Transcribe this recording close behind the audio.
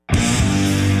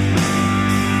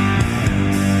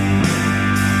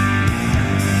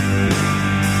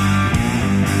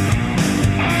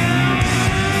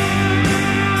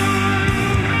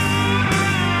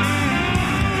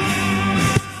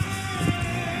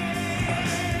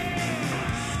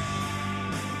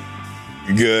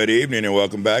Good evening and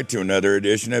welcome back to another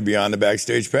edition of Beyond the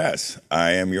Backstage Pass.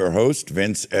 I am your host,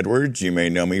 Vince Edwards. You may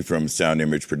know me from Sound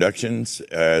Image Productions,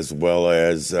 as well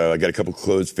as I got a couple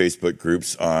closed Facebook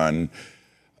groups on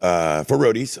for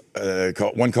roadies.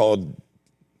 One called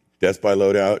Death by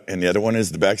Loadout, and the other one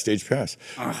is the Backstage Pass.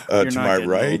 You're to not my getting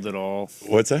right, old at all.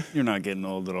 What's that? You're not getting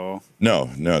old at all. No,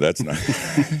 that's not.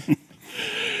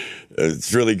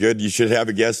 It's really good. You should have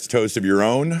a guest host of your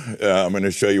own. I'm going to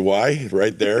show you why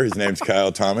right there. His name's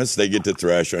Kyle Thomas. They get to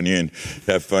thrash on you and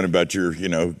have fun about your,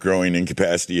 growing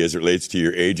incapacity as it relates to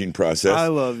your aging process. I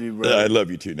love you, bro. I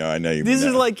love you too. No, I know you. These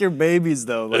are like your babies,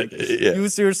 though. Like yeah. You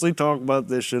seriously talk about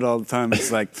this shit all the time.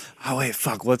 It's like, oh wait,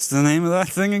 fuck, what's the name of that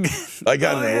thing again? I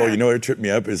got it. Well, you know what tripped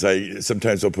me up is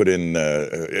sometimes I'll put in,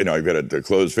 I've got a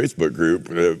closed Facebook group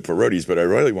for roadies, but I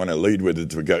really want to lead with it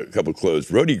to a couple closed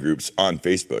roadie groups on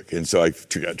Facebook, and so I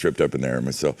got tripped up in there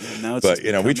myself. But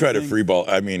we try to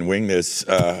wing this.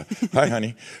 Hi,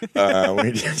 honey.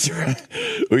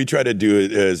 We try to do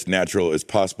it as natural as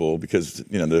possible because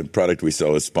the product we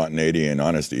sell is spontaneity and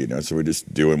honesty. So we're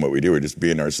just doing what we do. We're just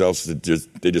being ourselves.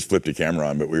 They just flipped the camera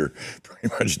on, but we were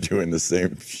pretty much doing the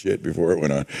same shit before it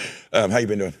went on. How you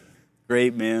been doing?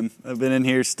 Great, man. I've been in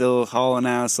here still hauling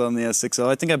ass on the S6L.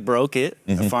 I think I broke it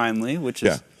finally, which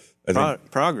is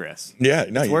progress. Yeah,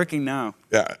 it's working now.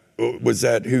 Yeah. Was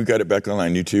that who got it back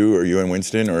online? You two, or you and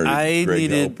Winston, or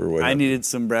Greg help, or whatever? I needed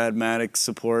some Brad Maddox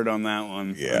support on that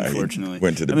one. Yeah, unfortunately.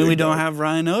 Went to the we don't have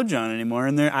Ryan Ojon anymore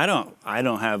in there. I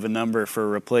don't have a number for a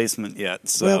replacement yet.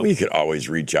 So. Well, we could always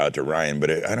reach out to Ryan, but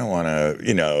I don't want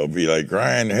to, be like,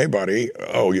 Ryan, hey buddy,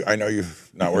 I know you're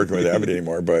not working with Avid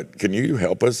anymore, but can you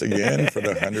help us again for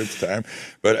the 100th time?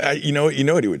 But you know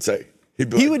what he would say.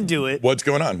 He would do it. What's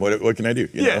going on? What can I do?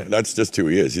 That's just who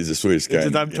he is. He's the sweetest guy.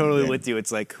 I'm totally with you.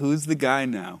 It's like, who's the guy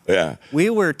now? Yeah.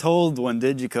 We were told when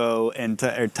Digico and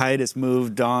Titus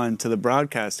moved on to the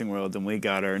broadcasting world, and we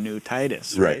got our new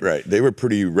Titus. Right. They were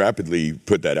pretty rapidly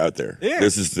put that out there. Yeah.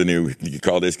 This is the new. You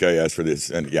call this guy, ask for this,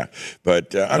 and yeah.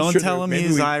 But I'm don't sure tell him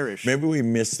he's Irish. Maybe we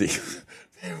missed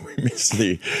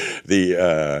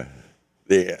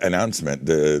the announcement,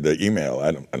 the email.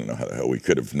 I don't know how the hell we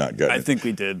could have not gotten it. I think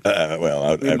we did.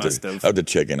 I'll have to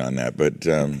check in on that. But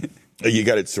you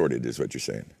got it sorted, is what you're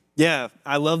saying. Yeah,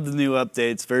 I love the new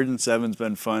updates. Version 7's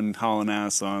been fun hauling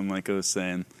ass on, like I was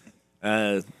saying.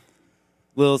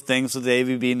 Little things with the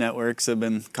AVB networks have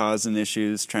been causing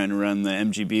issues, trying to run the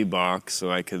MGB box so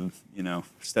I could,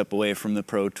 step away from the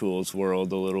Pro Tools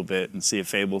world a little bit and see if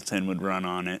Ableton would run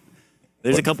on it.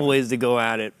 There's a couple ways to go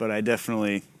at it, but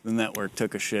the network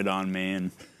took a shit on me, and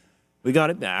we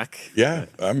got it back. Yeah,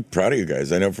 I'm proud of you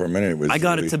guys. I know for a minute it was... I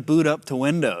got it to boot up to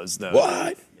Windows, though.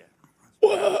 What? Yeah.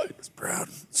 What? I was proud.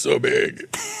 So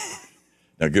big.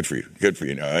 Now, good for you. Good for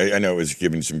you. I know it was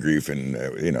giving some grief, and,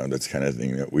 that's the kind of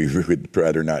thing that we would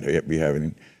rather not be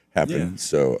having happen. Yeah.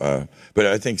 So, but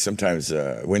I think sometimes we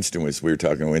were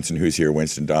talking to Winston, who's here,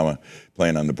 Winston Dama,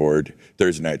 playing on the board.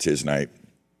 Thursday night's his night.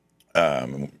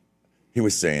 He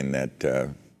was saying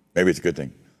that maybe it's a good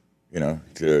thing,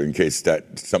 in case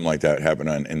something like that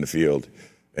happened in the field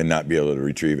and not be able to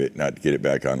retrieve it, not get it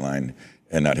back online,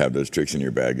 and not have those tricks in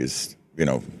your bag is,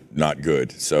 not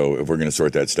good. So if we're going to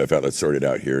sort that stuff out, let's sort it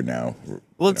out here now.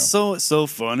 Well, it's so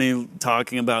funny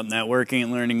talking about networking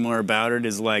and learning more about it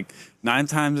is like 9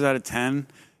 times out of 10,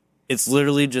 it's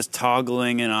literally just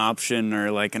toggling an option or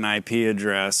like an IP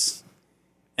address.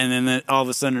 And then all of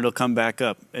a sudden it'll come back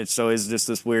up. It's always just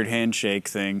this weird handshake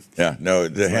thing. Yeah, no,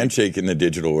 the handshake in the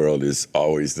digital world is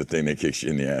always the thing that kicks you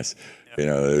in the ass.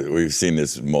 Yep. We've seen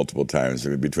this multiple times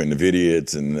between the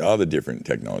vidiots and all the different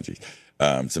technologies.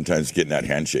 Sometimes getting that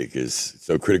handshake is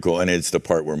so critical, and it's the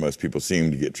part where most people seem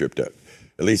to get tripped up,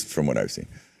 at least from what I've seen.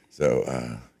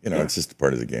 So, it's just a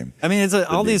part of the game. I mean, it's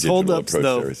all these holdups,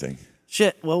 though. Everything.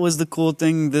 Shit, what was the cool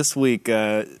thing this week?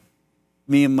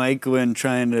 Me and Mike went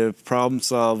trying to problem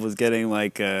solve with getting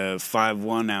like a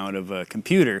 5.1 out of a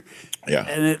computer. Yeah.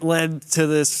 And it led to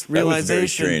this realization. That was a very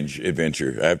strange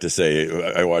adventure. I have to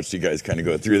say, I watched you guys kind of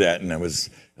go through that, and I was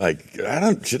like,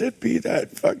 should it be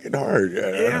that fucking hard?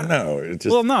 I don't know.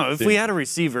 If we had a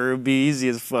receiver, it would be easy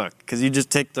as fuck, because you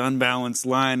just take the unbalanced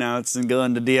line outs and go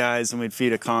into DIs, and we'd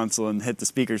feed a console and hit the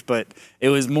speakers. But it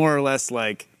was more or less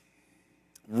like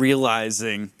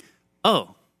realizing,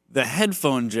 the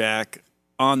headphone jack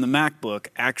on the MacBook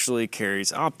actually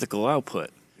carries optical output.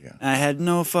 Yeah. And I had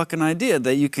no fucking idea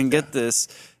that you can get this.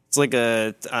 It's like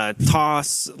a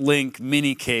TOS link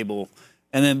mini cable,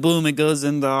 and then boom, it goes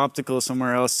into optical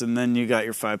somewhere else, and then you got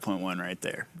your 5.1 right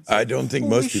there. I don't think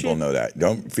most people know that.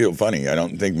 Don't feel funny. I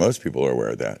don't think most people are aware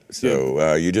of that.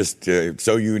 So you just,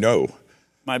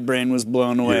 My brain was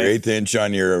blown Your away. 1/8 inch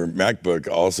on your MacBook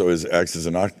also acts as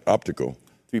an optical.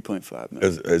 3.5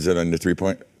 million. Is it under 3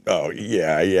 point? Oh,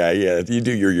 yeah. You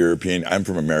do your European. I'm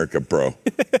from America, bro.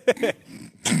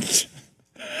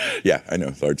 Yeah, I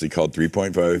know. Largely called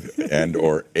 3.5 and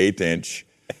or 1/8 inch.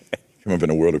 Come up in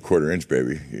a world of 1/4 inch,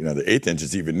 baby. You know, the 1/8 inch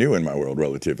is even new in my world,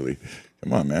 relatively.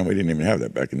 Come on, man. We didn't even have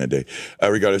that back in the day.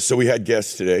 Regardless, so we had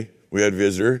guests today. We had a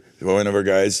visitor, one of our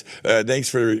guys. Thanks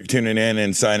for tuning in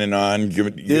and signing on.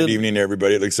 Good evening,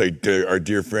 everybody. It looks like our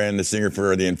dear friend, the singer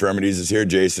for The Infirmities, is here,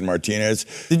 Jason Martinez.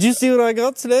 Did you see what I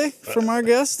got today from our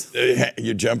guest?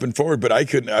 You're jumping forward, but I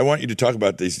couldn't. I want you to talk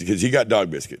about this because he got dog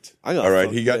biscuits. All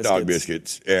right, he got dog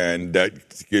biscuits, and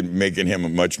that's making him a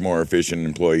much more efficient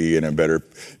employee and a better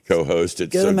co-host.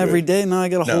 It's get them every day. Now I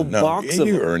got a whole box of them.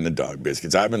 You earned the dog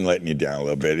biscuits. I've been letting you down a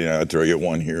little bit. You know, I throw you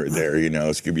one here or there. You know,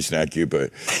 Scooby snack you,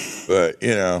 but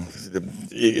you know.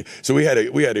 So we had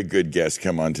a good guest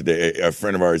come on today. A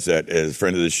friend of ours that is a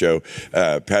friend of the show,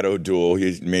 Pat O'Doul.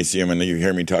 You may see him and you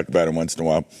hear me talk about him once in a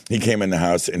while. He came in the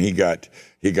house and he got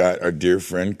our dear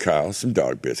friend Kyle some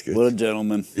dog biscuits. What a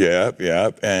gentleman.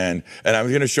 Yep. And I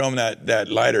was going to show him that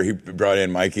lighter he brought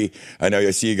in, Mikey.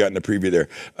 I see you got in the preview there.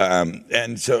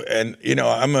 And you know,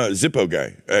 I'm a Zippo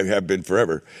guy. I have been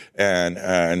forever. And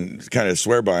kind of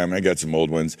swear by them. I got some old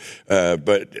ones.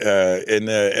 But in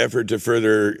the effort to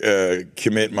further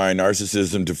commit my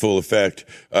narcissism to full effect,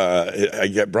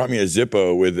 brought me a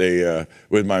Zippo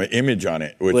with my image on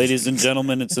it. Ladies and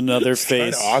gentlemen, it's another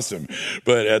face. Kind of awesome.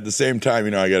 But at the same time,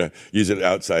 you know, I got to use it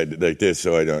outside like this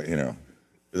so I don't, you know,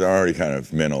 because I'm already kind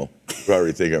of mental. I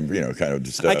already think I'm, you know, kind of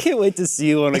just I can't wait to see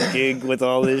you on a gig with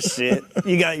all this shit.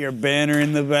 You got your banner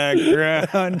in the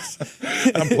background.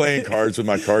 I'm playing cards with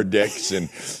my card decks and,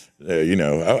 you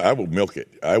know, I will milk it.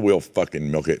 I will fucking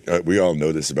milk it. We all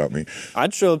know this about me.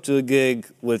 I'd show up to a gig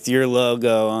with your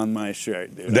logo on my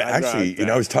shirt, dude. Actually, you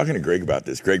know, I was talking to Greg about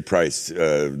this. Greg Price,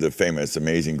 the famous,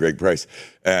 amazing Greg Price.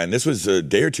 And this was a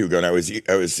day or two ago, and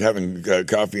I was having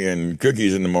coffee and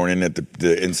cookies in the morning at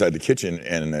the inside the kitchen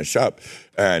and the shop.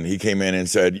 And he came in and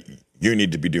said, "You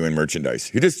need to be doing merchandise."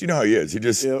 He just, you know how he is. He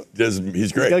just does.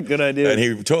 He's great. He's got good ideas. And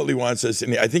he totally wants us.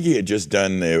 And I think he had just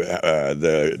done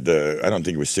the I don't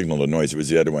think it was Signal to Noise. It was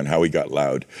the other one, How He Got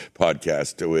Loud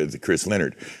podcast with Chris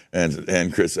Leonard.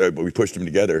 And Chris, we pushed them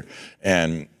together.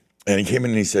 And he came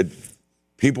in and he said,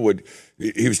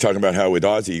 he was talking about how with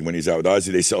Ozzy, when he's out with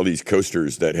Ozzy, they sell these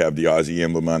coasters that have the Ozzy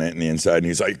emblem on it and the inside. And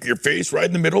he's like, your face right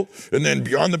in the middle. And then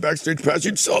beyond the backstage pass,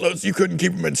 you'd sell those. You couldn't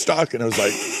keep them in stock. And I was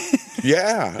like,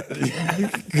 yeah,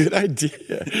 good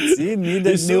idea. See, you need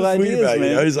those new ideas, man.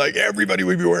 You know? He's like, everybody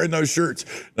would be wearing those shirts.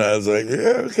 And I was like,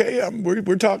 yeah, okay,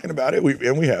 we're talking about it.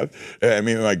 We have. I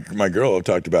mean, my girl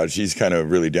talked about it. She's kind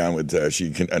of really down with,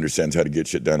 she understands how to get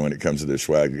shit done when it comes to the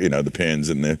swag, you know, the pins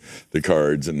and the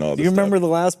cards and all that. Do you remember the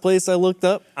last place I looked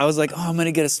up? I was like, oh, I'm going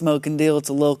to get a smoking deal. It's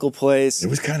a local place. It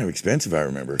was kind of expensive, I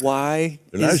remember. Why?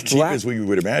 They're not as cheap as we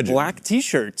would imagine. Black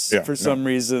T-shirts, for some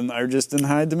reason, are just in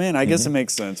high demand. I guess it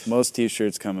makes sense. Most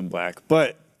T-shirts come in black.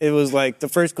 But it was like, the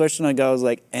first question I got was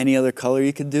like, any other color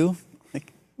you could do?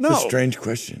 Like, no. It's a strange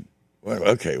question. Well,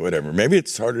 okay, whatever. Maybe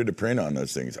it's harder to print on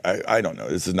those things. I don't know.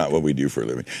 This is not what we do for a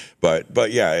living.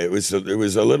 But yeah, it was a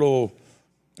little,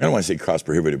 I don't want to say cost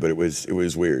prohibitive, but it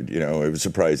was weird. You know, it was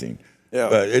surprising. Yeah.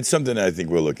 But it's something that I think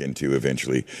we'll look into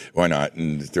eventually. Why not?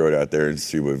 And throw it out there and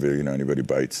see what, you know, anybody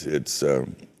bites. It's I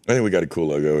think we got a cool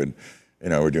logo and, you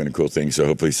know, we're doing a cool thing. So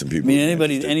hopefully some people. I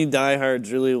mean, any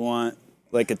diehards really want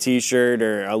like a T-shirt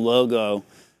or a logo.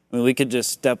 I mean, we could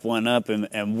just step one up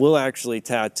and we'll actually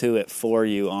tattoo it for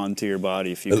you onto your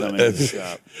body if you come into the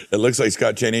shop. It looks like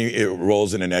Scott Cheney. It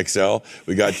rolls in an XL.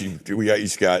 We got you,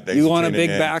 Scott. Thanks you want a big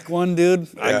back one, dude?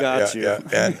 I got you. Yeah.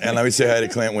 And let me say hi to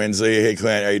Clint Winsley. Hey,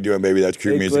 Clint, how you doing, baby? That's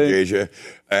Crew Music Clint. Asia.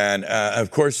 And,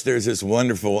 of course, there's this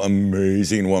wonderful,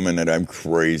 amazing woman that I'm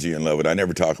crazy in love with. I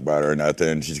never talk about her or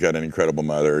nothing. She's got an incredible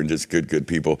mother and just good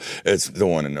people. It's the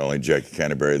one and only Jackie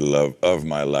Canterbury, the love of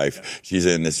my life. She's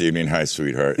in this evening. Hi,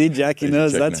 sweetheart. See, Jackie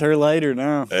knows that's her lighter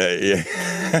now. Yeah.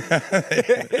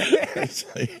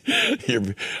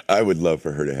 I would love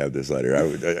for her to have this lighter.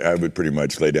 I would pretty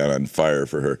much lay down on fire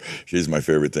for her. She's my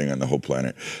favorite thing on the whole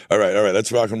planet. All right.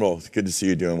 Let's rock and roll. It's good to see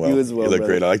you doing well. You as well, You look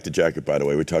brother. great. I like the jacket, by the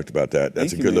way. We talked about that.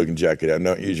 That's a good-looking jacket. I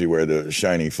don't usually wear the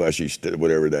shiny, fleshy,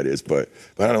 whatever that is, but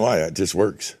I don't know why. It just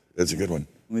works. It's a good one.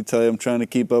 Let me tell you, I'm trying to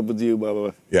keep up with you,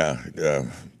 Bubba. Yeah,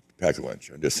 pack a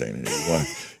lunch. I'm just saying.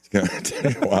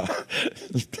 Wow.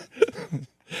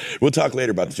 We'll talk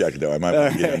later about the jacket, though. I might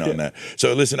want to get in on that.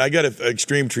 So, listen, I got an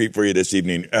extreme treat for you this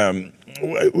evening.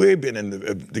 we've been in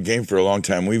the game for a long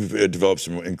time. We've developed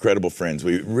some incredible friends.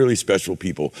 We really special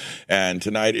people, and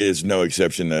tonight is no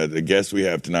exception. The guest we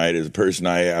have tonight is a person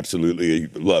I absolutely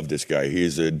love. This guy,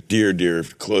 he's a dear, dear,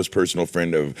 close personal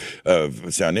friend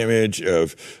of Sound Image,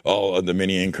 of all of the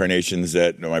many incarnations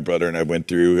that my brother and I went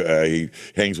through. He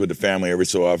hangs with the family every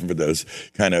so often for those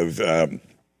kind of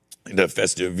the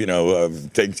festive,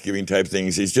 Thanksgiving type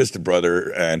things. He's just a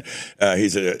brother, and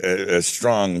he's a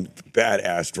strong,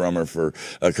 badass drummer for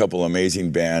a couple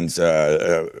amazing bands.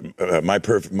 My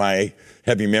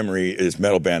heavy memory is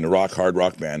metal band, a hard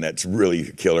rock band that's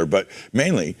really killer. But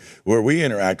mainly, where we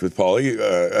interact with Paulie,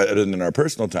 other than our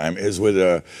personal time, is with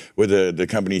the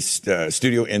company's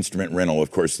studio instrument rental.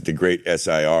 Of course, the great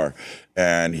SIR.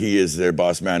 And he is their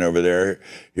boss man over there.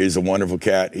 He's a wonderful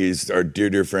cat. He's our dear,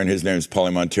 dear friend. His name is Paul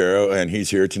Monteiro, and he's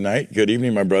here tonight. Good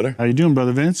evening, my brother. How you doing,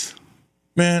 Brother Vince?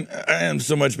 Man, I am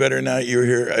so much better now that you're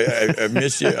here. I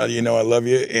miss you. I love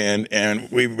you, and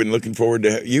we've been looking forward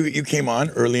to you came on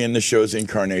early in the show's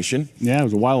incarnation. Yeah, it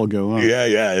was a while ago. Huh?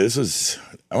 Yeah. This was,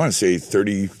 I want to say,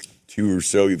 32 or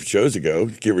so shows ago,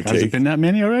 give or take. Has it been that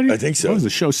many already? I think so. What was the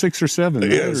show, 6 or 7? Yeah,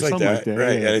 it was like that.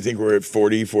 Right. Yeah. And I think we're at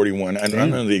 40, 41. I don't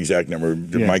know the exact number.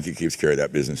 Mikey keeps care of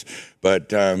that business.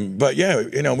 But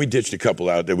yeah, we ditched a couple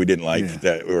out that we didn't like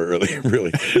that were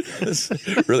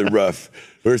really rough.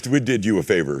 First, we did you a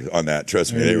favor on that.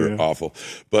 Trust me, they were awful.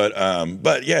 But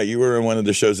yeah, you were in one of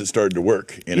the shows that started to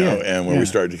work, and when we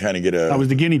started to kind of get I was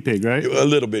the guinea pig, right? A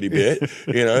little bitty bit.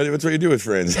 That's what you do with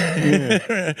friends.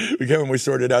 We come and we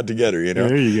sort it out together,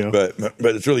 There you go. But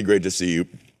it's really great to see you.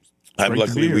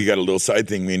 Luckily, we got a little side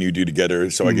thing me and you do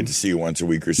together, so I get to see you once a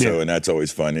week or so, and that's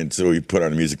always fun. And so we put on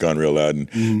the music on real loud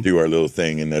and do our little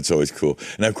thing, and that's always cool.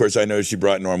 And of course, I know she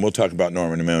brought Norm. We'll talk about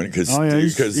Norm in a moment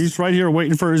because he's right here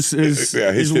waiting for his 15 minutes.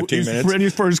 He's ready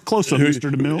for his close up, Mr.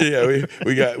 DeMille. Yeah,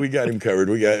 we got him covered.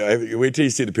 Wait till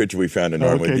you see the picture we found of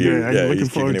Norm with you. Good. He's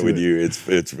kicking it with you. It's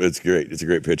great. It's a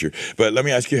great picture. But let me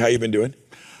ask you, how you been doing?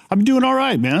 I'm doing all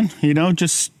right, man.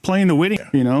 Just playing the Whitty,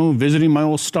 visiting my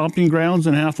old stomping grounds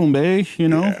in Half Moon Bay,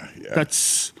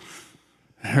 That's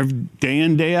day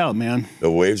in, day out, man.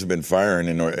 The waves have been firing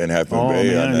in Half Moon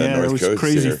Bay on the North Coast. It was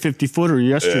crazy 50-footer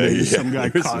yesterday. Some guy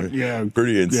caught.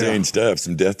 Pretty insane stuff,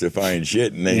 some death-defying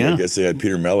shit. And I guess they had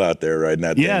Peter Mell out there riding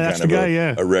that thing,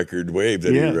 kind of a record wave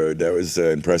that he rode. That was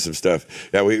impressive stuff.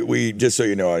 Yeah, we just so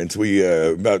you know, audience, we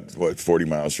about 40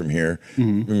 miles from here,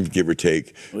 give or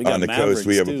take, on the coast.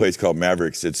 We have a place called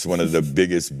Mavericks. It's one of the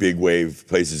biggest big wave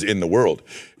places in the world,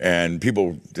 and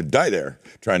people die there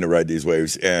trying to ride these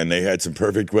waves. And they had some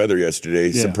perfect weather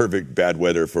yesterday, some perfect bad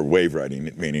weather for wave riding,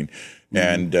 meaning.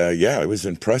 And it was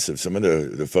impressive. Some of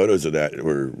the photos of that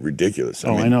were ridiculous.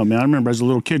 I know, man. I remember as a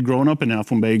little kid growing up in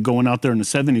Half Moon Bay, going out there in the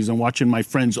 70s and watching my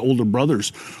friends' older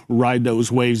brothers ride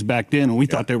those waves back then. And we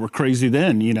thought they were crazy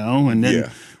then, And then,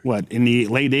 in the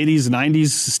late 80s, 90s,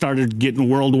 started getting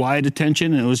worldwide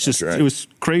attention. And it was just, it was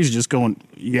crazy just going,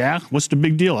 what's the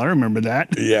big deal? I remember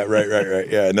that. Yeah, right.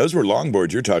 Yeah, and those were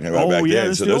longboards you're talking about back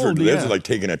then. So those are like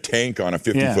taking a tank on a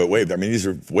 50-foot wave. I mean, these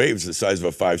are waves the size of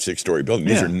a 5-6-story building.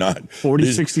 These are not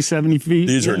 40, 60, 70 feet.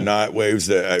 These are not waves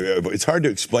that it's hard to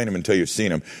explain them until you've seen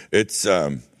them. It's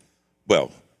the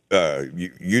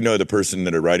person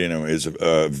that are riding them is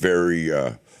very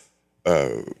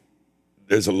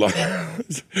there's a lot.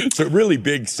 It's a really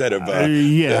big set of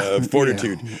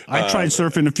fortitude. Yeah. I tried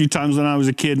surfing a few times when I was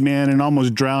a kid, man, and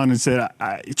almost drowned and said,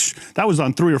 that was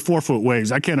on 3 or 4 foot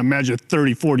waves. I can't imagine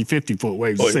 30, 40, 50 foot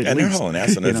waves. And they're hauling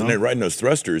ass on those, and they're riding those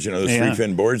thrusters, those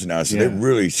 3-fin boards now, so they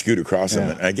really scoot across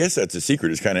them. And I guess that's the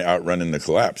secret, is kind of outrunning the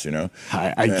collapse, I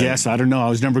guess. I don't know. I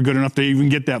was never good enough to even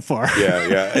get that far.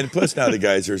 Yeah. And plus now the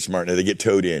guys are smart. Now they get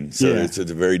towed in, so it's a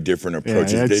very different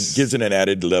approach. It gives it an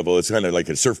added level. It's kind of like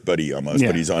a surf buddy almost.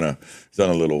 But he's on a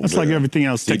little. It's like everything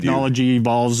else. Technology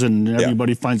evolves, and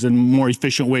everybody finds a more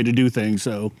efficient way to do things.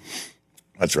 So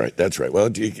that's right. Well,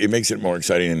 it makes it more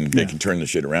exciting, and they can turn the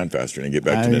shit around faster and get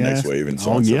back to the next wave and so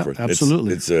on and so forth.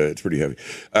 Absolutely. It's pretty heavy.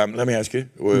 Let me ask you,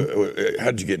 how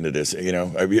did you get into this?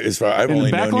 I've only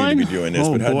known you to be doing this,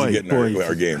 but how did you get in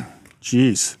our game?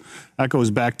 Jeez. That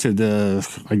goes back to the,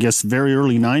 I guess, very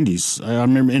early 90s. I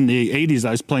remember in the 80s,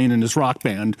 I was playing in this rock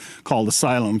band called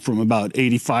Asylum from about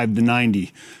 85 to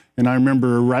 90. And I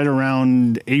remember right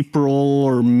around April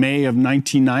or May of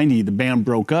 1990, the band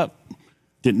broke up.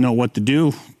 Didn't know what to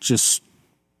do. Just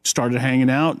started hanging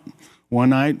out. One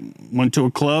night, went to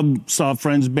a club, saw a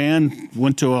friend's band,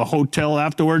 went to a hotel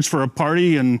afterwards for a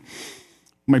party, and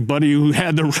my buddy who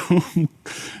had the room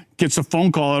gets a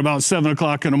phone call at about 7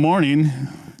 o'clock in the morning,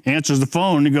 answers the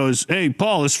phone, and he goes, "Hey,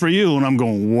 Paul, it's for you." And I'm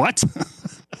going, "What?"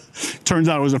 turns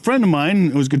out it was a friend of mine.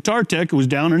 It was guitar tech. It was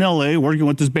down in L.A. working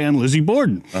with this band, Lizzie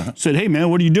Borden. Said, hey, man,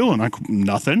 what are you doing? I go,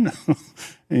 nothing.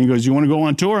 And he goes, you want to go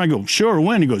on tour? I go, sure,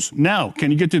 when? He goes, now, can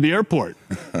you get to the airport?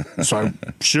 So I,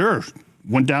 sure.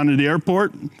 Went down to the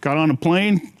airport, got on a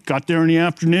plane, got there in the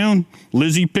afternoon.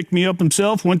 Lizzie picked me up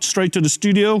himself, went straight to the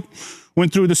studio,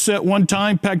 went through the set one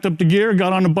time, packed up the gear,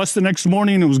 got on the bus the next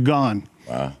morning, and it was gone.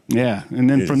 Wow. Yeah, and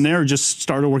then from there, just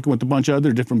started working with a bunch of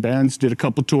other different bands. Did a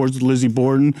couple tours with Lizzie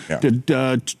Borden. Yeah. Did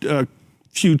a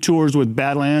few tours with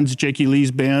Badlands, Jakey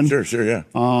Lee's band. Sure, yeah.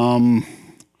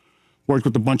 Worked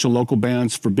with a bunch of local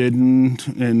bands, Forbidden,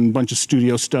 and a bunch of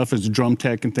studio stuff as a drum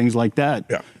tech and things like that.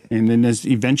 Yeah. And then as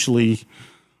eventually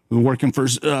working for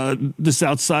this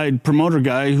outside promoter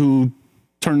guy who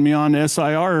turned me on to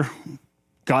SIR.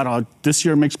 This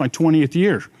year makes my 20th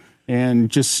year. And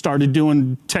just started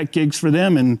doing tech gigs for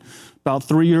them. And about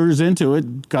 3 years into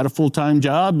it, got a full-time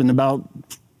job. And about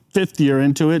 5th year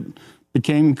into it,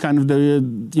 became kind of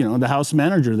the house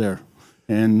manager there.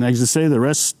 And as I say, the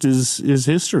rest is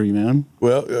history, man.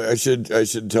 Well, I should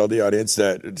tell the audience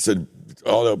that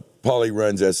although Paulie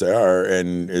runs SIR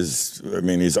and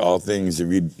he's all things.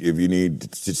 If you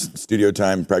need studio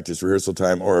time, practice rehearsal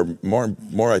time, or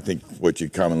more, I think what you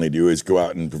commonly do is go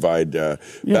out and provide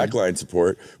backline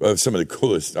support. Well, some of the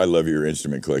coolest. I love your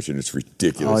instrument collection. It's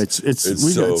ridiculous. Oh,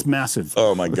 it's massive.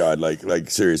 Oh my God!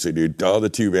 Like seriously, dude. All the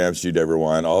tube amps you'd ever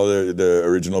want, all the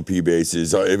original P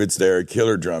basses. If it's there,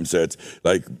 killer drum sets,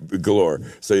 like galore.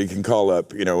 So you can call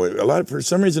up. For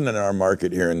some reason in our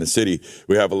market here in the city,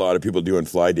 we have a lot of people doing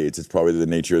fly dates. It's probably the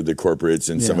nature of the corporates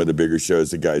and some of the bigger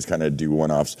shows. The guys kind of do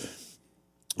one-offs,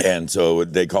 and so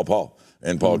they call Paul,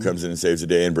 and Paul comes in and saves the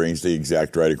day and brings the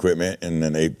exact right equipment, and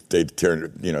then they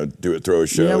throw a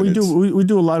show. Yeah, we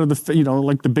do a lot of the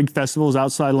like the big festivals,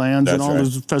 Outside Lands, and all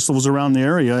those festivals around the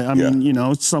area. I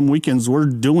mean, some weekends we're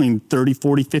doing 30,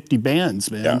 40, 50 bands,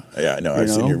 man. Yeah, no, I've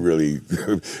seen you really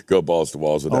go balls to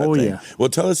walls with that thing. Yeah. Well,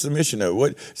 tell us the mission of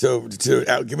what. So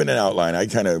give it an outline. I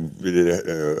kind of did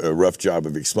a rough job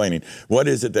of explaining what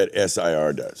is it that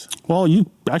SIR does. Well, you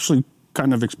actually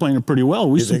kind of explain it pretty well.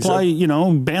 We supply,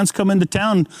 bands come into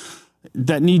town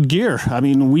that need gear. I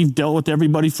mean, we've dealt with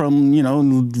everybody from,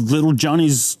 Little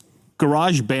Johnny's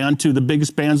garage band to the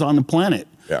biggest bands on the planet.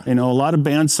 Yeah. A lot of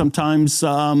bands sometimes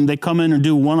they come in and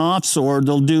do one-offs, or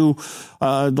they'll do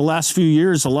the last few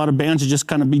years. A lot of bands have just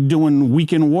kind of be doing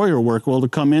weekend warrior work. Well, to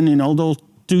come in, they'll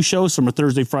do shows from a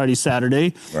Thursday, Friday,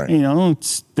 Saturday. Right.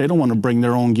 They don't want to bring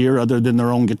their own gear other than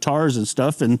their own guitars and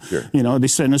stuff. And, they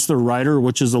send us their rider,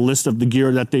 which is a list of the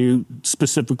gear that they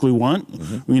specifically want.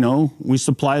 Mm-hmm. We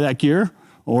supply that gear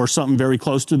or something very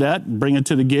close to that, bring it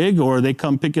to the gig, or they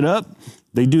come pick it up.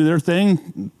 They do their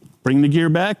thing, bring the gear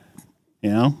back,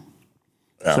 Yeah.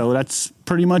 So that's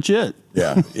pretty much it.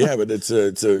 Yeah, but it's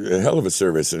a hell of a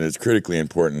service, and it's critically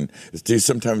important. Do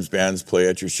sometimes bands play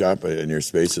at your shop in your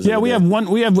spaces? Yeah, we have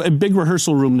a big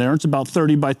rehearsal room there. It's about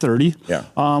 30 by 30.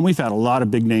 Yeah. We've had a lot of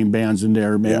big name bands in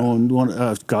there, man.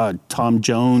 Yeah. Tom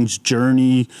Jones,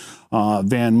 Journey,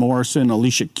 Van Morrison,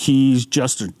 Alicia Keys,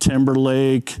 Justin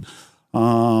Timberlake,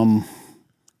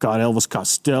 Elvis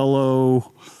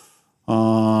Costello,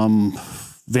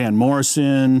 Van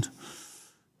Morrison.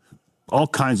 All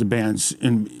kinds of bands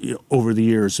over the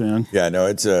years, man. Yeah, no,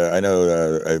 it's. I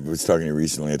know. I was talking to you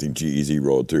recently. I think G-Eazy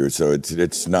rolled through, so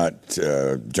it's not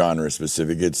genre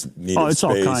specific. It's needed it's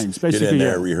space. All kinds. Basically, get in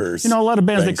there, rehearse. A lot of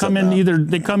bands they come in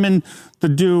to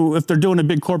do if they're doing a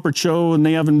big corporate show and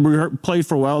they haven't played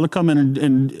for a while. They come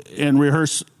in and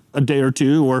rehearse a day or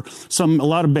two, or a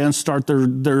lot of bands start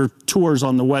their tours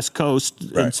on the West Coast.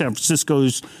 Right. And San Francisco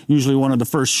is usually one of the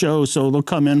first shows, so they'll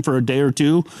come in for a day or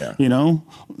two. Yeah.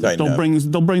 They'll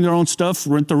bring their own stuff,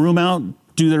 rent the room out,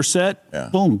 do their set,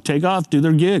 boom, take off, do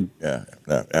their gig. Yeah,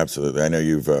 no, absolutely. I know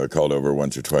you've called over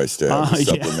once or twice to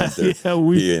supplement their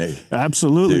DNA.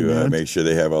 Absolutely, to make sure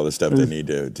they have all the stuff they need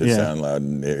to sound loud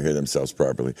and hear themselves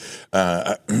properly.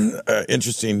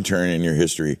 Interesting turn in your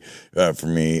history for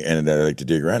me, and that I like to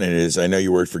dig around in is I know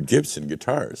you worked for Gibson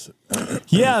Guitars.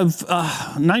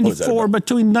 94,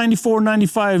 between 94 and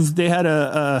 95, they had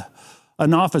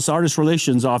an office, artist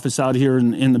relations office out here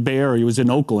in the Bay Area. It was in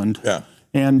Oakland. Yeah.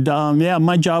 And,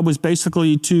 my job was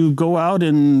basically to go out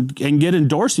and get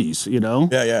endorsees,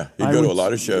 Yeah. You go to a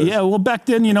lot of shows. Yeah, well, back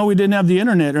then, we didn't have the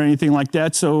internet or anything like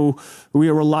that, so we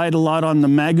relied a lot on the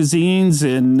magazines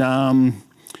and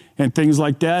things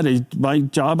like that. My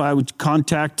job,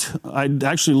 I'd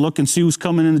actually look and see who's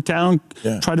coming into town,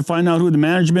 try to find out who the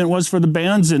management was for the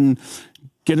bands, and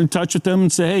get in touch with them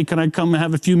and say, hey, can I come and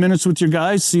have a few minutes with your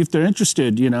guys, see if they're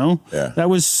interested, Yeah. That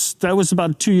was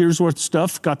about 2 years worth of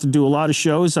stuff. Got to do a lot of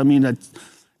shows. I mean,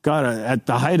 God, at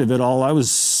the height of it all, I was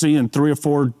seeing 3 or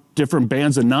 4 different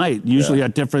bands a night, usually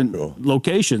at different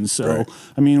locations. So,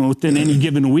 I mean, within any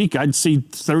given week, I'd see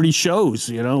 30 shows,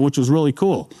 which was really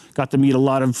cool. Got to meet a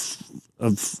lot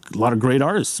of great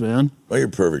artists, man. Well, you're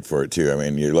perfect for it too. I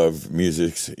mean, you love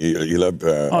music, you love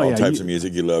all types of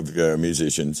music. You love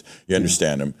musicians. You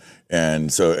understand them,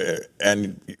 and so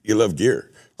and you love gear.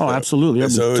 Oh, absolutely.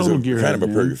 So it's kind of a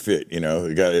perfect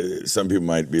fit, Some people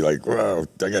might be like, wow,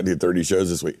 I got to do 30 shows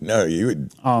this week. No, you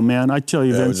would. Oh, man, I tell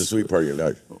you, that Vince, was a sweet part of your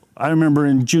life. I remember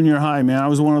in junior high, man, I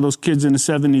was one of those kids in the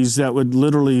 70s that would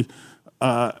literally,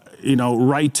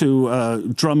 write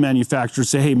to drum manufacturers,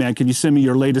 say, hey, man, can you send me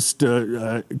your latest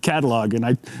catalog?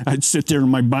 And I'd sit there in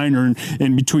my binder and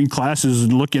in between classes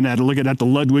and looking at the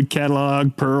Ludwig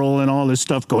catalog, Pearl, and all this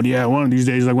stuff, going, yeah, one of these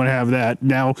days I want to have that.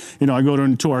 Now, I go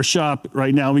into our shop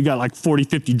right now, we got like 40,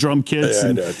 50 drum kits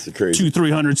and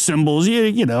 200-300 cymbals.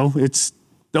 It's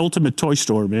the ultimate toy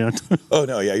store, man. Oh,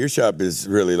 no, yeah. Your shop is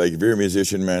really, like, if you're a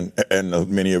musician, man, and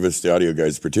many of us, the audio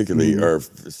guys particularly, are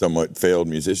somewhat failed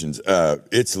musicians,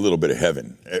 it's a little bit of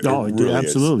heaven. It really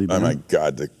absolutely, is. Oh, my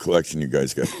God, the collection you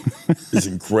guys got is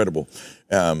incredible.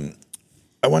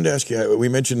 I wanted to ask you, we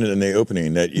mentioned in the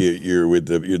opening that you're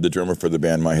the drummer for the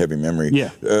band My Heavy Memory. Yeah.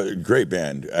 Great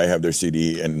band. I have their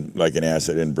CD, and like an ass,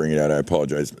 I didn't bring it out. I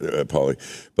apologize, Paulie.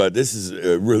 But this is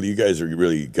really, you guys are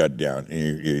really got down.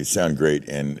 You sound great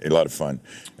and a lot of fun.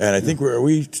 And I think are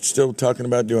we still talking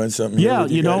about doing something? Yeah,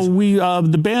 we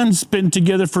the band's been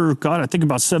together for, I think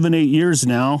about 7-8 years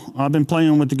now. I've been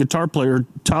playing with the guitar player,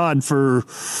 Todd, for,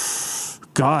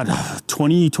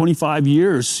 20, 25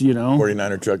 years,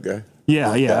 49er truck guy?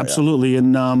 Yeah, absolutely.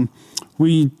 And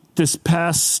this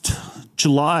past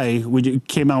July, we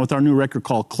came out with our new record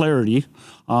called Clarity.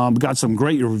 We got some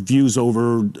great reviews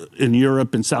over in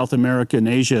Europe and South America and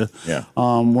Asia. Yeah.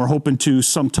 We're hoping to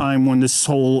sometime when this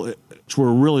whole, which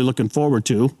we're really looking forward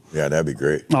to. Yeah, that'd be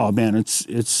great. Oh man,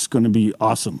 it's going to be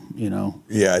awesome.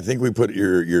 Yeah, I think we put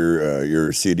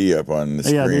your CD up on the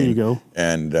screen. Yeah, there you go.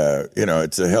 And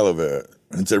it's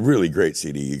it's a really great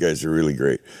CD. You guys are really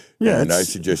great. Yeah, and I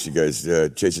suggest you guys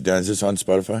chase it down. Is this on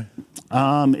Spotify?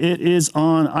 It is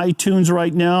on iTunes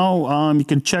right now. You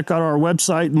can check out our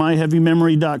website,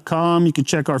 myheavymemory.com. You can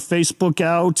check our Facebook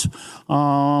out.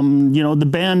 The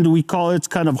band, we call it's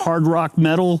kind of hard rock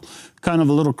metal, kind of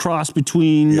a little cross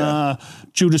between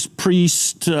Judas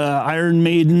Priest, Iron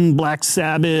Maiden, Black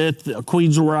Sabbath,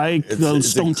 Queensryche,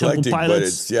 Stone Temple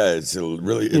Pilots. But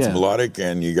it's melodic,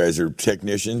 and you guys are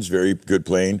technicians, very good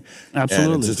playing.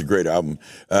 Absolutely. And it's just a great album.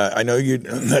 I know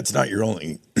that's not your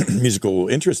only musical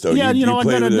interest, though. Yeah, I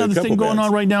got another thing going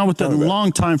on right now with a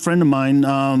longtime friend of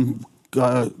mine,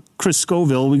 Chris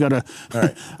Scoville. We got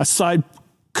a side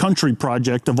country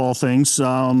project of all things.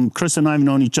 Chris and I have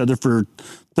known each other for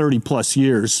 30 plus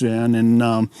years,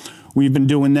 and we've been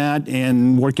doing that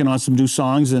and working on some new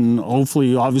songs, and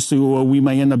hopefully, obviously, we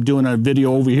may end up doing a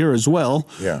video over here as well.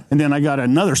 Yeah. And then I got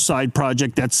another side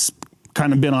project that's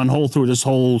kind of been on hold through this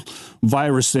whole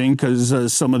virus thing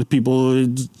because some of the people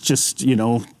just,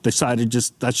 decided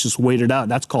let's just wait it out.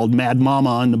 That's called Mad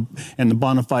Mama and the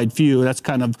Bonafide Few. That's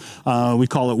kind of, we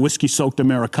call it Whiskey-Soaked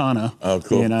Americana. Oh,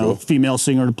 cool. Cool. Female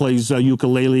singer that plays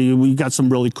ukulele. We got some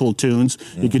really cool tunes.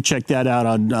 You can check that out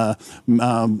on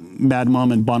Mad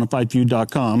Mama and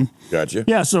BonafideFew.com. Gotcha.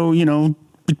 Yeah, so,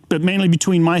 but mainly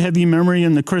between My Heavy Memory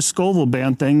and the Chris Scoville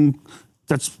band thing,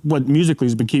 that's what musically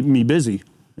has been keeping me busy.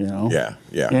 Yeah.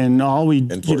 And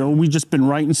we just been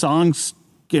writing songs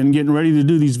and getting ready to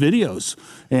do these videos,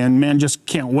 and man, just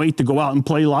can't wait to go out and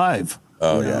play live.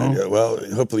 Oh, yeah. Well,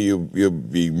 hopefully you'll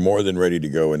be more than ready to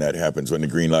go when that happens, when the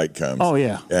green light comes. Oh,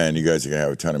 yeah. And you guys are going to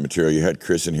have a ton of material. You had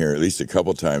Chris in here at least a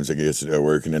couple times, I guess,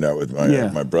 working it out with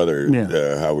my brother,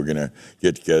 how we're going to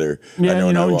get together.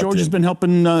 Yeah, George has been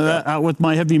helping out with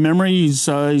My Heavy Memory. He's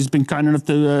been kind enough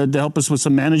to help us with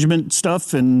some management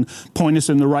stuff and point us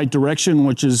in the right direction,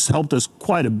 which has helped us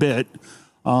quite a bit.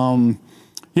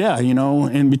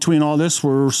 In between all this,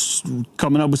 we're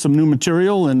coming up with some new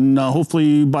material, and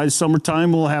hopefully by the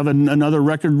summertime, we'll have another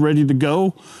record ready to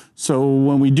go. So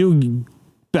when we do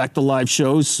back to live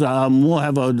shows, we'll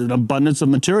have an abundance of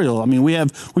material. I mean, we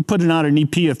put out an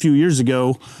EP a few years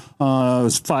ago. It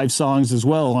was 5 songs as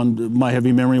well on My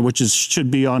Heavy Memory, which should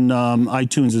be on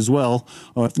iTunes as well,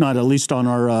 or if not, at least on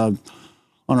our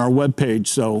webpage.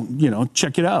 So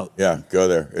check it out. Yeah, go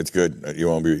there. It's good. You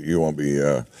won't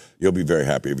be You'll be very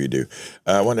happy if you do.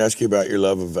 I want to ask you about your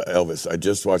love of Elvis. I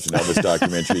just watched an Elvis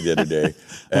documentary the other day,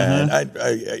 and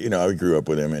I grew up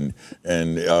with him,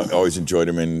 and I always enjoyed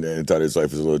him, and thought his life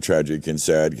was a little tragic and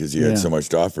sad because he had so much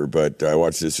to offer. But I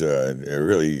watched this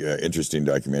really interesting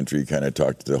documentary, kind of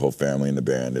talked to the whole family and the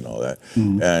band and all that,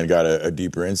 and got a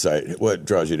deeper insight. What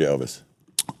draws you to Elvis?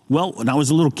 Well, when I was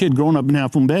a little kid growing up in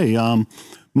Half Moon Bay,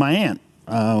 my aunt,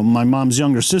 my mom's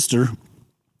younger sister,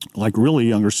 like really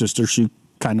younger sister, she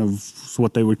kind of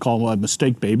what they would call a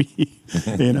mistake baby.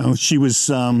 She was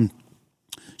in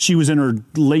her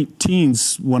late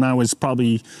teens when I was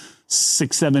probably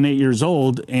 6, 7, 8 years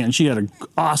old, and she had an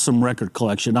awesome record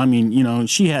collection. I mean,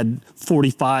 she had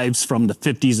 45s from the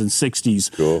 50s and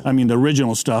 60s. Cool. I mean, the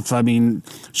original stuff. I mean,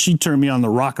 she turned me on the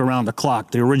Rock Around the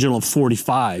Clock, the original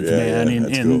 45, man,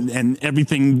 and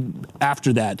everything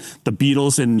after that, the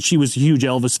Beatles, and she was a huge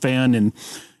Elvis fan, and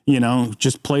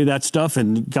just play that stuff,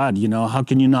 and God, how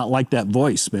can you not like that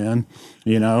voice, man?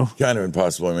 Kind of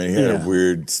impossible. I mean, he had a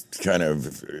weird kind of,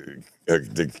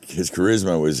 his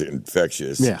charisma was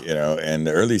infectious, and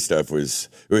the early stuff was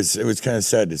kind of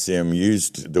sad to see him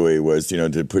used the way he was,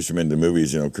 to push him into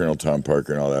movies, Colonel Tom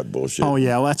Parker and all that bullshit. Oh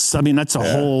yeah, well, that's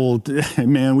a whole,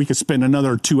 man, we could spend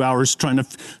another 2 hours trying to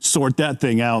sort that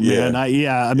thing out, man.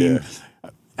 I mean,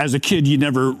 as a kid, you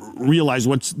never realize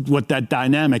what that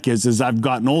dynamic is. As I've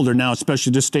gotten older now,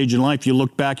 especially this stage in life, you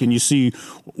look back and you see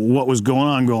what was going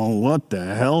on, going, what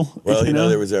the hell? Well,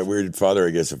 there was that weird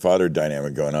father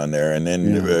dynamic going on there. And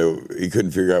then he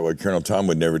couldn't figure out why Colonel Tom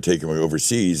would never take him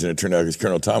overseas. And it turned out because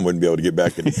Colonel Tom wouldn't be able to get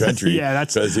back in the country.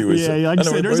 Because he was,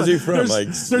 where's he from?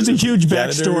 There's a huge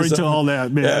backstory to all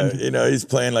that, man. Yeah, he's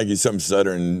playing like he's some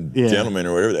Southern gentleman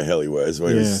or whatever the hell he was.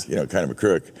 Well, he was, kind of a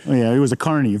crook. Oh, yeah, he was a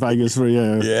carny, I guess.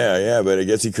 Yeah, but I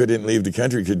guess he couldn't leave the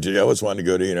country because Elvis wanted to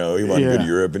go to, he wanted to go to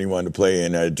Europe and he wanted to play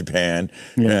in Japan.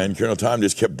 Yeah. And Colonel Tom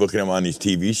just kept booking him on these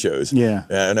TV shows. Yeah.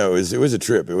 I know, it was a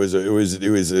trip. It was a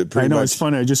pretty I know, much. It's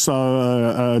funny. I just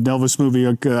saw an Elvis movie.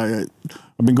 I've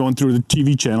been going through the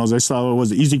TV channels. I saw it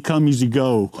was Easy Come, Easy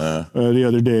Go the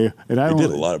other day. And he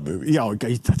did a lot of movies. Yeah, I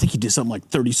think he did something like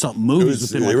 30-something movies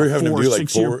within like a 4 or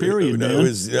 6 year period, man.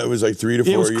 It was like 3 to 4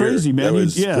 years. It was crazy, man. That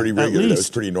was pretty regular. That was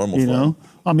pretty normal for him.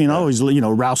 I mean, I always,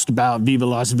 Roust About, Viva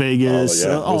Las Vegas,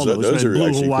 all those are Blue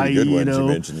actually Hawaii, pretty good ones you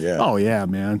mentioned, Oh, yeah,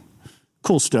 man.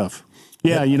 Cool stuff.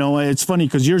 Yeah, it's funny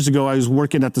because years ago I was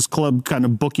working at this club kind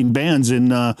of booking bands,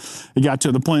 and it got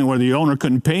to the point where the owner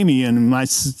couldn't pay me, and I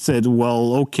said,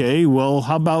 well, okay,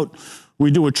 how about we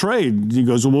do a trade? He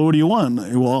goes, well, what do you want?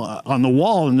 Well, on the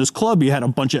wall in this club, he had a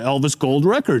bunch of Elvis gold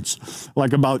records,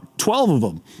 like about 12 of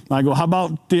them. I go, how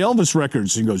about the Elvis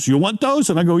records? He goes, you want those?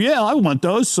 And I go, yeah, I want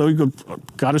those. So he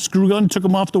got a screw gun, took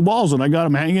them off the walls, and I got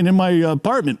them hanging in my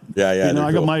apartment. Yeah.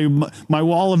 I got my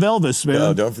wall of Elvis, man.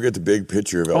 No, don't forget the big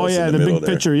picture of Elvis. Oh yeah, in the big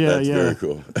picture. Yeah, That's very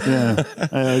cool. Yeah.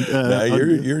 Now,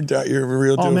 you're a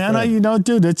real deal. Oh man,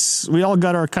 dude, we all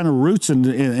got our kind of roots in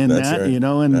that, right.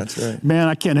 And that's right. Man,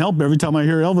 I can't help every time I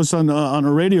hear Elvis on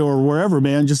the radio or wherever,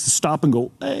 man, just to stop and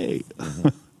go, hey.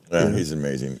 He's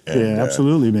amazing. And,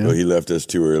 absolutely, man. Well, he left us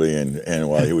too early, and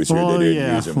while he was here, they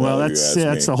didn't use him. Well,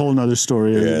 that's a whole other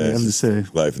story. I have to say,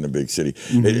 life in the big city.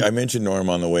 I mentioned Norm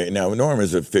on the way. Now, Norm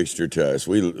is a fixture to us.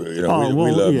 We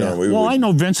love Norm. I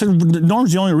know Vincent.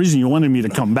 Norm's the only reason you wanted me to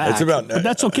come back. But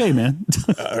that's okay, man.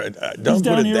 Don't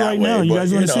put it that way. Now. You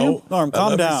guys want to see him? Norm,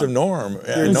 calm down. Some Norm. Norm,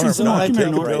 take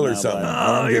a pill or something.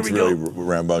 Norm gets really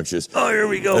rambunctious. Oh, here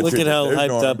we go. Look at how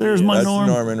hyped up. There's my Norm.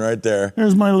 That's Norman right there.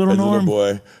 There's my little Norm.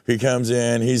 Little boy. He comes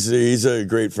in. He's a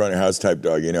great front of house type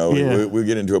dog. We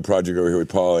get into a project over here with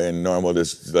Paul, and Norm will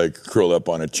just like curl up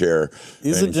on a chair.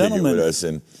 He's a gentleman with us,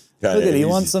 and look at he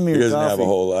wants some of your coffee. He doesn't have a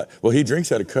whole lot. Well, he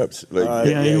drinks out of cups. He will.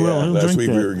 He'll Last drink week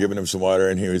that. we were giving him some water,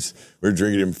 and we were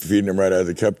drinking him, feeding him right out of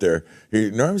the cup there.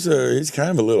 He's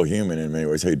kind of a little human in many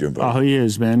ways. How you doing, buddy? Oh, he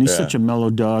is, man. He's such a mellow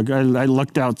dog. I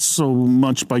lucked out so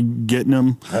much by getting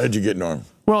him. How did you get Norm?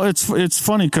 Well, it's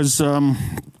funny because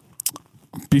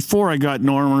before I got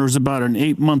Norm, there was about an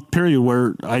 8-month period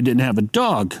where I didn't have a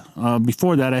dog.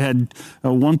 Before that, I had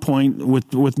at one point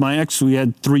with my ex, we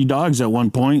had 3 dogs at one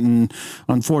point, and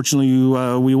unfortunately,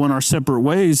 we went our separate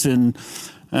ways. And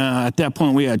at that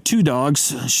point, we had 2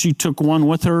 dogs. She took one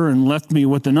with her and left me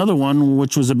with another one,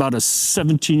 which was about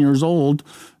 17 years old.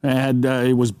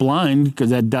 It was blind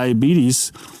because it had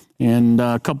diabetes. And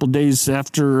a couple of days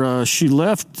after she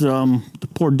left, the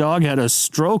poor dog had a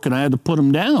stroke, and I had to put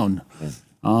him down.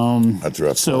 That's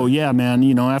rough. So, yeah, man,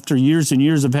 after years and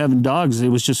years of having dogs, it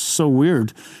was just so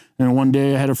weird. And one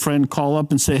day I had a friend call up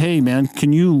and say, hey, man,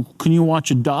 can you watch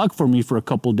a dog for me for a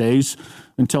couple of days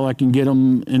until I can get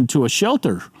him into a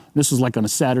shelter? This was like on a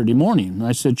Saturday morning. And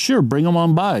I said, sure, bring him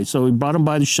on by. So we brought him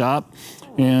by the shop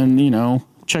and,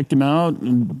 checked him out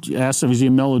and asked him, is he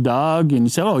a mellow dog? And he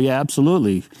said, oh, yeah,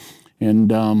 absolutely.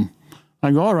 And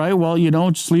I go, all right, well,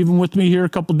 just leave him with me here a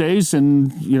couple of days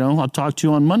and, I'll talk to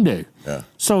you on Monday. Yeah.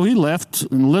 So he left,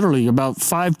 and literally about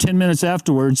 5-10 minutes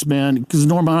afterwards, man, because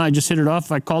Norm and I just hit it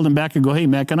off. I called him back and go, hey,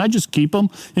 man, can I just keep him?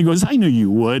 He goes, I knew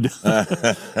you would.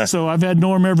 So I've had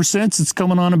Norm ever since. It's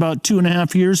coming on about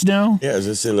 2.5 years now. Yeah, is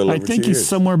this a little over 2 years? I think he's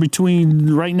somewhere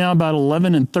between right now about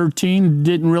 11 and 13.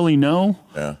 Didn't really know.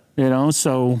 Yeah.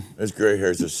 So his gray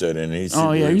hairs are set in. He's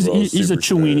he's a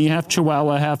Chiweenie, half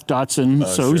Chihuahua, half Dachshund.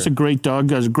 He's a great dog.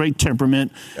 Has a great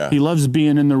temperament. Yeah. He loves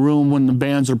being in the room when the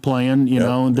bands are playing.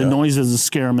 The noise doesn't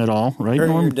scare him at all, right?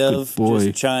 Norm, Dove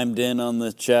just chimed in on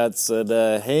the chat, said,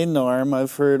 "Hey Norm,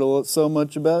 I've heard so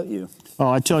much about you." Oh,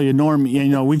 I tell you, Norm.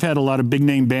 We've had a lot of big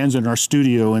name bands in our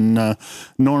studio, and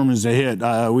Norm is a hit.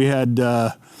 We had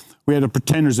the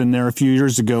Pretenders in there a few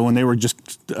years ago, and they were just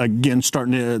again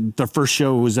starting their first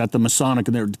show was at the Masonic,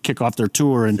 and they were to kick off their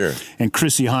tour, and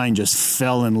Chrissy Hine just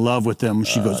fell in love with them.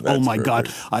 She goes, "Oh my God,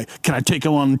 can I take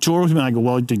him on tour with me?" And I go,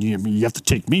 "Well, you have to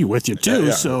take me with you too."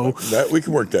 Yeah. So we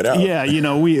can work that out. Yeah,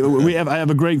 I have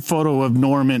a great photo of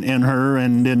Norm and her,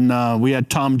 and then we had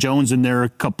Tom Jones in there a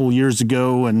couple years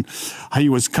ago, and he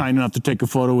was kind enough to take a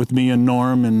photo with me and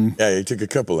Norm, and he took a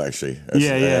couple actually.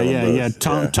 Yeah.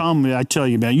 Tom, I tell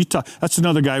you, man, that's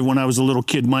another guy. When I was a little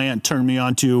kid, my aunt turned me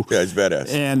on to. Yeah, he's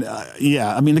badass. And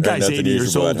the guy's 80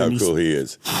 years old. How cool he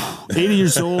is. 80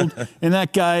 years old, and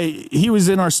that guy, he was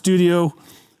in our studio.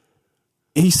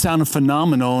 He sounded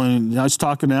phenomenal, and I was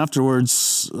talking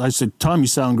afterwards. I said, "Tom, you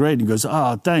sound great." And he goes,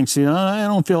 "Oh, thanks. I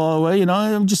don't feel all the way.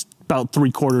 I'm just about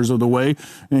 3/4 of the way."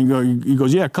 And he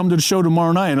goes, "Yeah, come to the show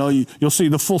tomorrow night. You'll see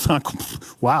the full time."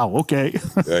 Wow, okay.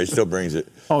 Yeah, he still brings it.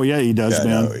 Oh yeah, he does,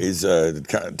 man. No, he's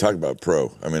talk about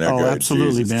pro. I mean, that guy,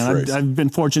 absolutely, Jesus man. Christ. I've been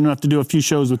fortunate enough to do a few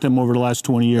shows with him over the last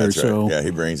 20 years. That's right. So yeah,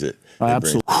 he brings it.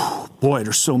 Absolutely. Boy,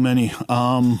 there's so many.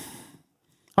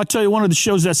 I'll tell you one of the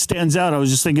shows that stands out. I was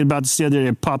just thinking about this the other day.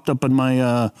 It popped up on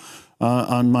my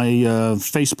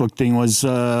Facebook thing. Was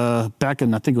back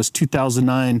in, I think it was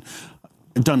 2009.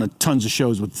 I've done tons of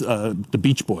shows with the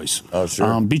Beach Boys. Oh,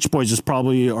 sure. Beach Boys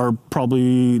they are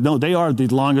the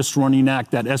longest running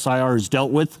act that SIR has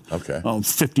dealt with. Okay.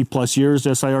 50 plus years.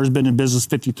 SIR has been in business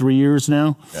 53 years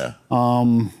now. Yeah.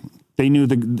 They knew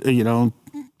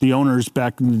the owners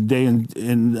back in the day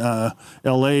in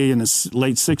L.A. in the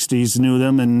late 60s knew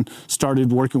them and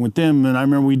started working with them. And I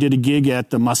remember we did a gig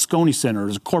at the Moscone Center. It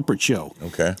was a corporate show.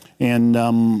 Okay. And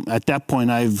at that point,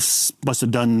 must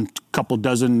have done a couple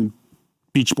dozen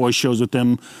Beach Boys shows with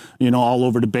them, all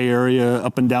over the Bay Area,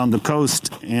 up and down the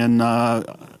coast, and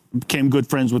became good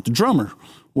friends with the drummer,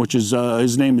 which is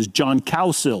his name is John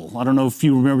Cowsill. I don't know if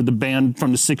you remember the band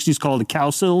from the 60s called the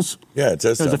Cowsills. Yeah, it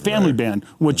was a family band,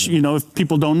 which, if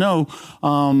people don't know,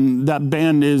 that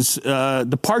band is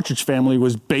the Partridge Family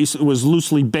was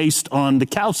loosely based on the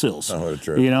Cowsills. Oh, what a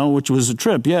trip. Which was a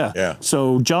trip, yeah. Yeah.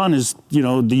 So John is,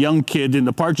 the young kid in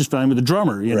the Partridge Family, the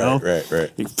drummer,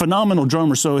 Right. Phenomenal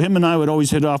drummer. So him and I would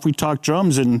always hit off. We talk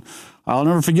drums, and I'll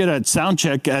never forget at sound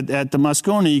check at the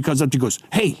Moscone, he comes up, he goes,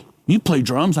 "Hey, you play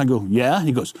drums?" I go, "Yeah."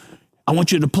 He goes, "I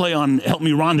want you to play on Help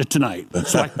Me Rhonda tonight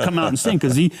so I can come out and sing,"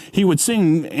 because he would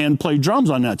sing and play drums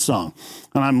on that song.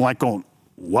 And I'm like going,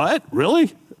 "What?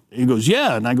 Really?" He goes,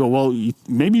 "Yeah." And I go, "Well,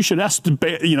 maybe you should ask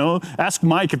ask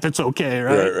Mike if it's okay,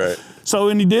 right?" Right. So,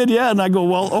 and he did, yeah. And I go,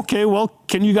 "Well, okay,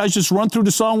 can you guys just run through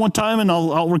the song one time and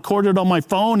I'll record it on my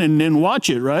phone and then watch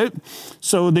it, right?"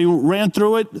 So they ran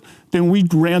through it. Then we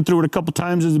ran through it a couple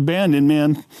times as a band, and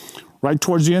man, right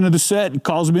towards the end of the set, he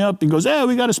calls me up and goes, "Hey,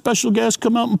 we got a special guest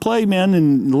come out and play, man."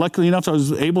 And luckily enough, I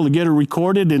was able to get it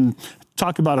recorded, and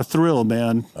talk about a thrill,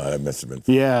 man. That must have been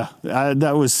fun. Yeah,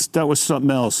 that was something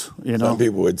else, Some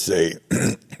people would say,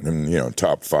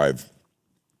 top 5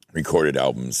 recorded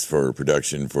albums for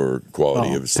production for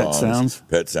quality of songs.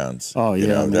 Pet Sounds. Oh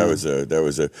yeah, that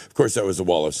was of course that was a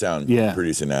wall of sound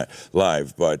producing that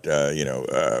live, but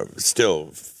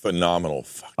still phenomenal.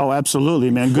 Oh, absolutely,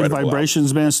 man. Good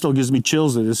Vibrations, man, still gives me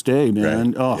chills to this day,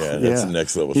 man. Right. Oh, yeah, that's the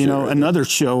next level. Another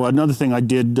thing I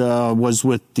did was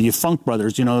with the Funk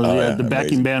Brothers. The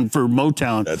backing band for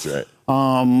Motown. That's right.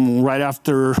 Right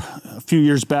after a few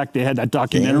years back, they had that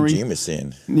documentary.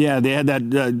 Jameson. Yeah, they had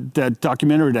that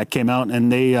documentary that came out,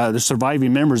 and the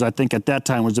surviving members, I think at that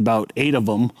time was about 8 of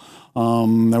them.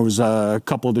 There was a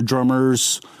couple of the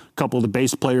drummers, a couple of the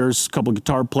bass players, a couple of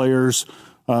guitar players,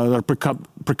 the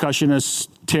percussionists,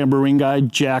 tambourine guy,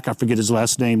 Jack, I forget his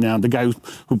last name now, the guy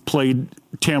who played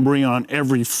tambourine on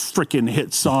every freaking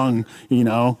hit song, you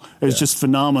know. It was just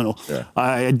phenomenal. Yeah.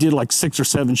 I did like 6 or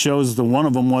 7 shows. One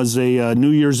of them was a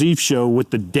New Year's Eve show with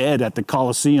the Dead at the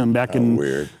Coliseum back in...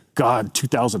 Weird. God,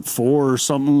 2004 or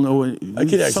something. I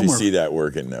could actually see that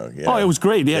working, though. Yeah. Oh, it was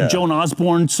great. They had Joan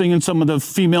Osborne singing some of the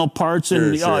female parts.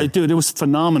 And oh, dude, it was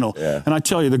phenomenal. Yeah. And I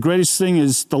tell you, the greatest thing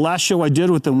is the last show I did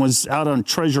with them was out on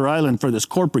Treasure Island for this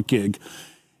corporate gig.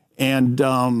 And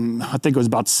I think it was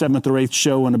about 7th or 8th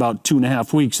show in about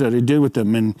 2.5 weeks that I did with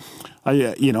them. And,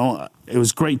 you know, it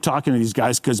was great talking to these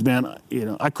guys because, man, you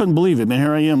know, I couldn't believe it. Man,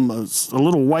 here I am, a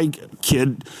little white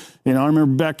kid. You know, I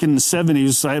remember back in the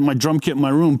 70s, I had my drum kit in my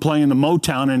room playing the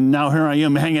Motown, and now here I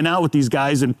am hanging out with these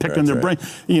guys and picking their brain.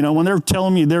 You know, when they were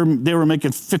telling me they were making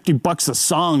 $50 a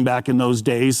song back in those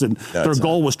days, and their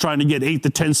goal was trying to get 8 to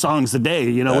 10 songs a day,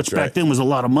 you know, which back then was a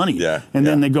lot of money. Yeah. And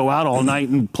then they go out all night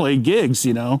and play gigs,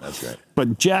 you know. That's right.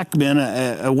 But Jack, man,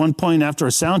 at one point after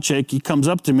a sound check, he comes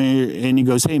up to me and he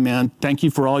goes, "Hey, man, thank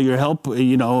you for all your help,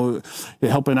 you know,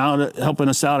 helping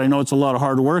us out. I know it's a lot of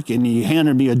hard work." And he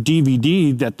handed me a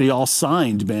DVD that they all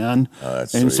signed, man. Oh,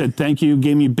 that's and sweet. He said, "Thank you,"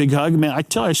 gave me a big hug. Man, I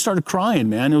tell you, I started crying,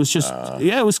 man. It was just,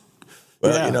 it was.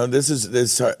 Well, you know,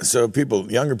 this so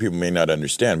younger people may not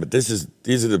understand, but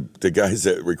these are the guys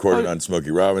that recorded on Smokey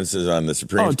Robinson's, on the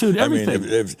Supremes. Oh, dude, everything. I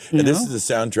mean, and this is the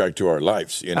soundtrack to our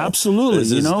lives, you know. Absolutely,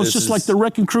 it's just like the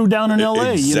Wrecking Crew down in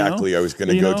L.A. Exactly, you know? I was going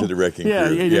to go to the Wrecking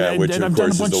Crew, which of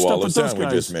course is the Wall of Sound we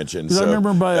just mentioned. So, I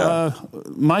remember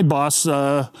my boss,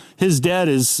 his dad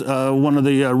is one of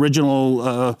the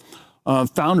original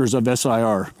founders of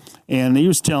SIR. And he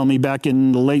was telling me back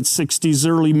in the late 60s,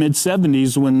 early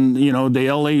mid-70s, when, you know, the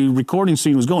L.A. recording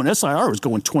scene was going, SIR was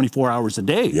going 24 hours a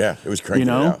day. Yeah, it was cranking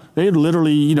it out. They'd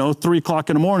literally, you know, 3 o'clock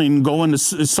in the morning go into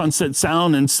Sunset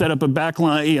Sound and set up a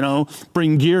backline, you know,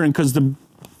 bring gear in because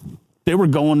they were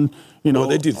going... You know, well,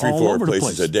 they do 3-4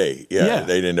 places a day. Yeah,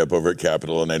 they'd end up over at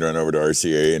Capitol and they'd run over to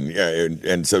RCA,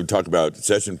 and so talk about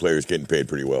session players getting paid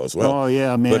pretty well as well. Oh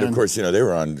yeah, man. But of course, you know, they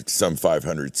were on some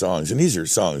 500 songs, and these are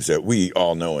songs that we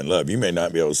all know and love. You may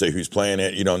not be able to say who's playing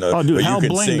it. You don't know. Oh, dude, but Hal you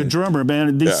can Blaine, sing. the drummer,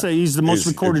 man. They say he's the most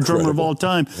recorded drummer of all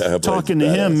time. Talking to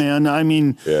him, man. I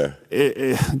mean,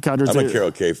 God, I'm a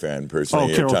Carol Kay fan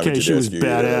personally. Oh, Carol Kay, she was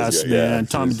badass, man.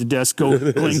 Tommy Tedesco,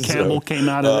 Glenn Campbell came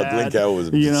out of that. Glenn Campbell was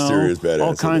a serious badass.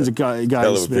 All kinds of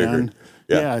guys, man.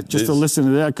 Yeah, just to listen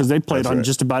to that, because they played on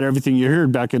just about everything you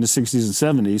heard back in the 60s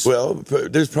and 70s. Well,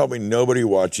 there's probably nobody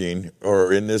watching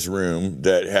or in this room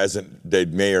that hasn't, they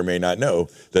may or may not know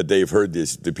that they've heard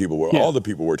this. All the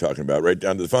people we're talking about, right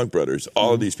down to the Funk Brothers,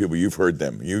 all of these people, you've heard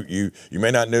them. You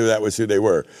may not know that was who they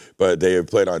were, but they have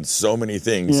played on so many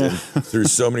things and through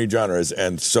so many genres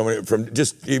and so many, from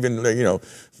just even, you know,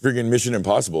 freaking Mission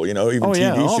Impossible, you know, even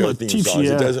TV show theme songs.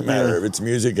 It doesn't matter if it's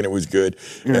music and it was good.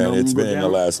 And it's been in the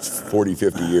last 40,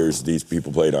 50 years these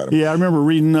people played on them. Yeah, I remember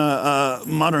reading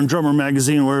Modern Drummer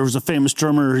magazine where there was a famous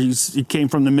drummer. He came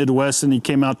from the Midwest and he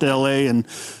came out to L.A. and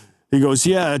he goes,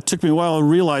 "Yeah, it took me a while to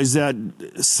realize that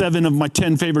 7 of my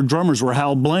 10 favorite drummers were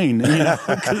Hal Blaine. You know,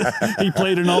 he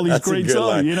played in all these great songs,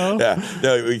 line. You know." Yeah,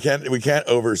 no, we can't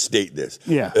overstate this.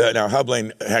 Yeah. Now Hal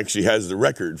Blaine actually has the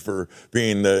record for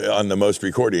being on the most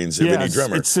most of any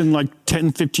drummer. It's in like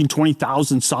 10, 15,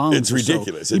 20,0nd songs. It's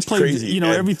ridiculous. So. It's crazy. You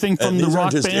know, everything from the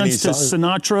rock bands to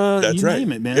Sinatra. That's right.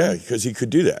 Name it, man. Yeah, because he could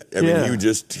do that. I mean,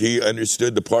 he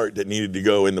understood the part that needed to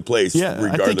go in the place. Yeah,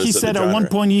 regardless I think he said at one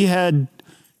point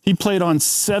he played on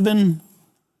 7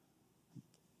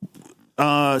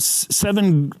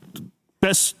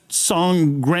 best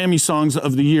Grammy songs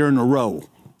of the year in a row.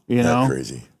 You know, that's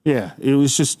crazy. Yeah, it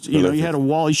was just, you know, he had a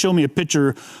wall. He showed me a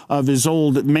picture of his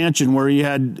old mansion where he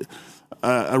had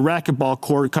a racquetball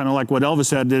court, kind of like what Elvis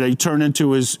had, that he turned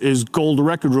into his gold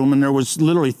record room, and there was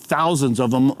literally thousands of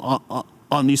them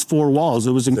on these 4 walls.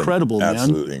 It was incredible, man.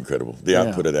 Absolutely incredible. The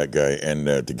output of that guy and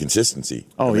the consistency.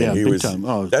 Oh, big time.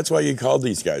 Oh. That's why you called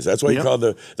these guys. That's why you called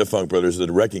the Funk Brothers,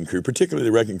 the Wrecking Crew. Particularly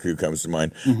the Wrecking Crew comes to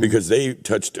mind because they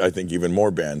touched, I think, even more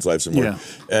bands' lives and more. Yeah.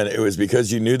 And it was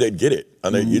because you knew they'd get it.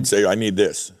 And you'd say, "I need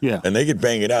this." Yeah. And they could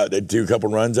bang it out. They'd do a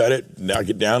couple runs at it, knock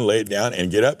it down, lay it down,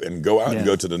 and get up and go out and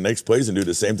go to the next place and do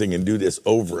the same thing and do this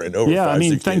over and over. Yeah, 5, I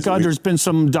mean, 6 thank days God there's been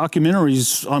some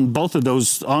documentaries on both of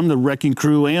those, on the Wrecking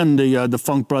Crew and the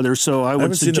Funk Brothers. So I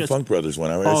haven't seen the Funk Brothers one.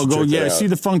 See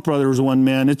the Funk Brothers one,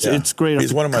 man. It's great.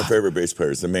 He's one of my favorite bass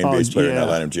players, the main bass player in that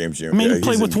lineup, James Jr. I mean, he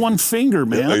played with one finger,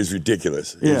 man. He's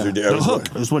ridiculous. The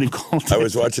hook is what he called it. I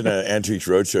was watching an Antiques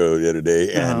Roadshow the other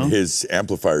day, and his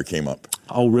amplifier came up.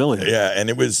 Oh, really? Yeah, and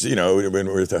it was, it would have been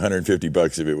worth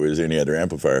 $150 if it was any other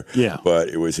amplifier. Yeah. But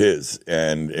it was his,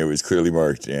 and it was clearly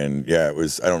marked, and it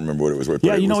was. I don't remember what it was worth.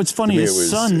 Yeah, it's funny.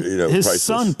 His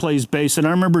son plays bass, and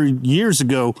I remember years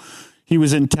ago he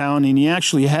was in town, and he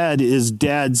actually had his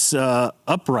dad's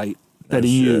upright that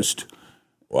he used.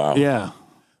 Wow. Yeah.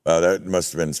 That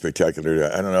must have been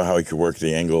spectacular. I don't know how he could work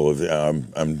the angle of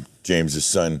I'm James's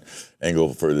son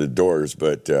angle for the Doors,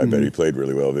 but I bet he played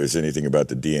really well. If there's anything about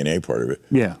the DNA part of it.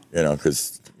 Yeah.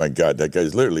 Because my God, that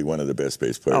guy's literally one of the best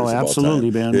bass players of all time.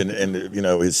 Absolutely, man. And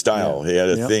his style, he had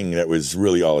a thing that was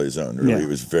really all his own. Really, it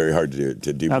was very hard to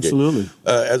duplicate. Absolutely.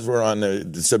 As we're on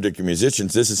the subject of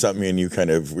musicians, this is something me and you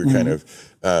we're kind of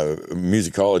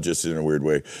musicologists in a weird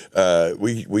way.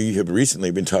 We have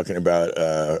recently been talking about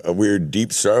a weird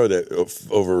deep sorrow that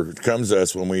overcomes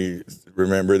us when we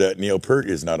remember that Neil Peart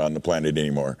is not on the planet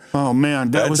anymore. Oh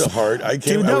man, that was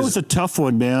a tough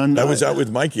one, man. I was out with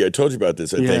Mikey. I told you about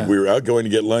this. I think we were out going to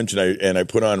get lunch, and I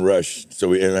put on Rush.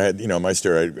 So I had my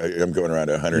stereo. I'm going around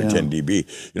 110 dB.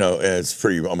 And it's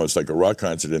pretty almost like a rock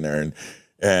concert in there.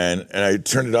 And I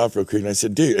turned it off real quick, and I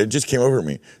said, dude, it just came over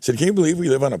me. I said, can you believe we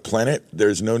live on a planet?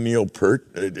 There's no Neil Peart.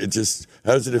 It just,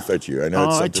 how does it affect you? I know.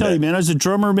 I tell you, man, as a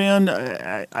drummer, man,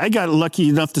 I got lucky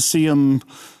enough to see him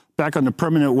back on the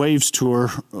Permanent Waves tour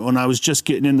when I was just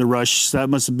getting in the Rush. That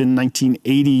must have been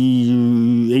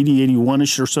 1980,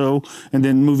 81-ish or so. And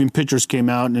then Moving Pictures came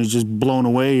out, and it was just blown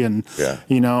away. And,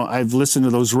 I've listened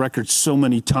to those records so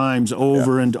many times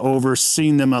over and over,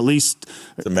 seen them at least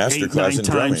it's a masterclass in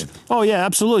times. drumming. Oh, yeah,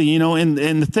 absolutely. And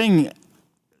the thing,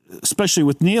 especially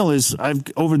with Neil, is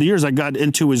over the years I got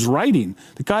into his writing.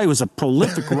 The guy was a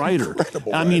prolific writer.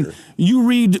 I mean, you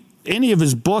read any of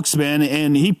his books, man,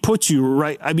 and he puts you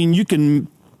right. I mean, you can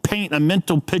paint a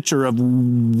mental picture of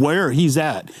where he's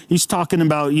at. He's talking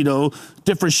about,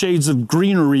 different shades of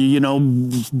greenery,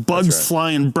 bugs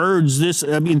flying, birds,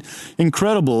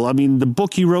 incredible. I mean, the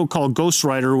book he wrote called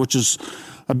Ghostwriter, which is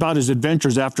about his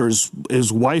adventures after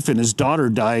his wife and his daughter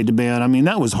died, man. I mean,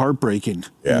 that was heartbreaking.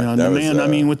 Yeah,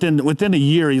 within a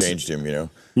year, he changed him,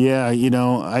 Yeah,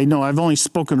 I know I've only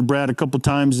spoken to Brad a couple of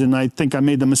times, and I think I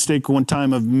made the mistake one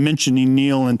time of mentioning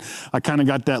Neil, and I kind of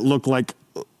got that look like,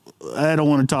 I don't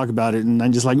want to talk about it, and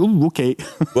I'm just like, ooh, okay.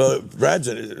 Well, Brad's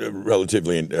a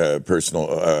relatively personal,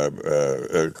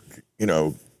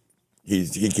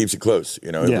 he keeps it close,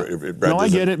 Brad I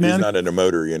get it, man. He's not an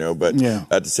emoter, but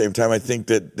at the same time, I think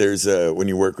that there's when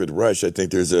you work with Rush, I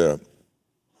think there's an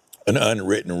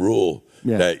unwritten rule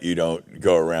that you don't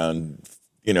go around.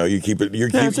 You keep it. You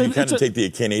kind of take the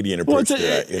Canadian approach to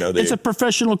that. It's a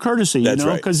professional courtesy.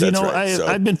 Because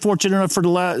I've been fortunate enough for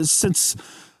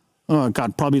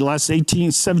probably the last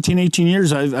 17, 18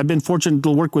 years, I've been fortunate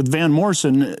to work with Van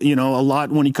Morrison, a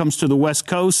lot when he comes to the West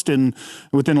Coast. And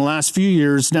within the last few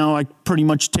years, now I pretty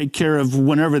much take care of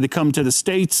whenever they come to the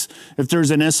States. If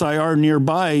there's an SIR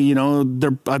nearby,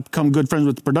 I've become good friends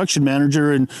with the production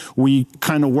manager, and we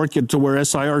kind of work it to where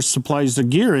SIR supplies the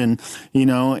gear. And,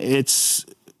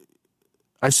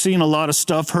 I've seen a lot of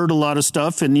stuff, heard a lot of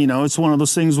stuff, and, it's one of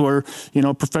those things where,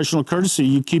 professional courtesy,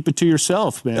 you keep it to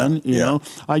yourself, man. You know,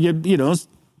 I get,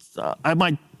 I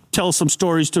might tell some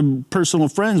stories to personal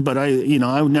friends, but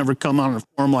I would never come on a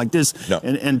forum like this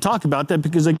and talk about that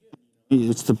because,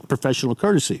 it's the professional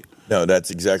courtesy. No,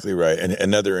 that's exactly right. And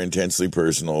another intensely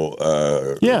personal,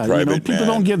 private people man.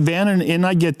 don't get Van, and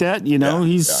I get that,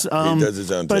 he's, he does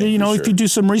his own but, thing. If you do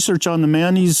some research on the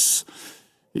man, he's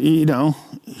God,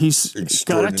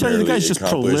 I tell you, the guy's just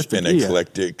prolific and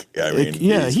eclectic.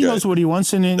 He knows what he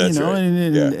wants,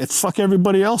 and fuck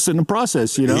everybody else in the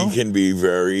process. He can be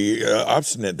very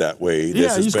obstinate that way.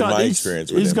 This has been my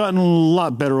experience with him. He's gotten a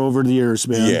lot better over the years,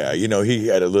 man. Yeah, he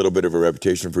had a little bit of a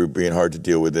reputation for being hard to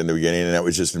deal with in the beginning, and that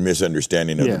was just a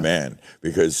misunderstanding of the man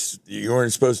because you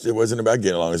weren't supposed to. It wasn't about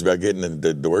getting along; it was about getting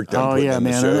the work done. Oh yeah,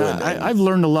 man. I've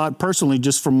learned a lot personally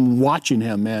just from watching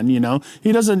him, man. He's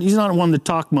not one to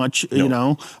talk much,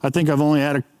 I think I've only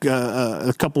had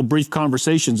a couple brief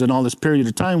conversations in all this period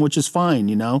of time, which is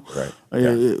fine, Right.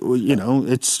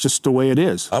 It's just the way it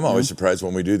is. I'm always surprised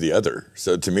when we do the other.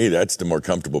 So to me, that's the more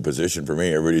comfortable position for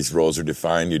me. Everybody's roles are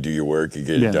defined. You do your work, you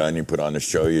get it done, you put on a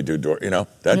show, you do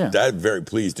I'm very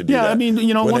pleased to do that. I mean,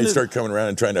 when they start coming around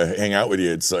and trying to hang out with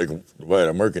you, it's like, what,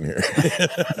 I'm working here.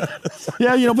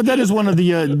 But that is one of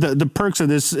the perks of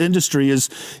this industry is,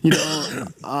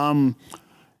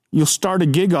 you'll start a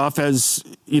gig off as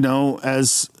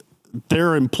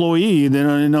their employee.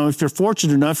 Then, if you're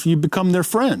fortunate enough, you become their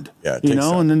friend. Yeah,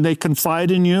 and then they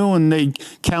confide in you and they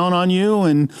count on you.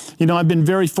 And, I've been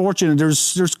very fortunate.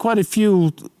 There's quite a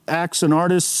few acts and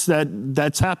artists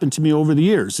that's happened to me over the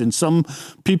years. And some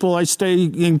people I stay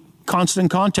in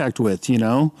constant contact with, you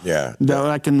know. Yeah. That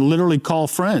I can literally call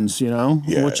friends, you know,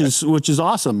 Yeah. which is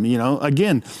awesome, you know.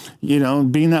 Again, you know,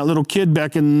 being that little kid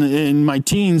back in my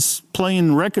teens playing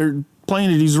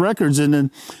these records and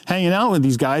then hanging out with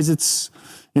these guys, it's,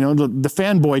 you know, the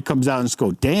fanboy comes out and just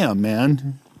go, damn,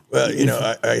 man. Well, you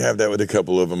know, I have that with a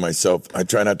couple of them myself. I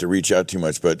try not to reach out too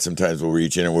much, but sometimes we'll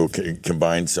reach in and we'll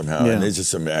combine somehow. Yeah. And there's just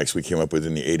some acts we came up with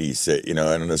in the 80s that, you know,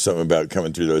 I don't know, something about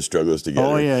coming through those struggles together.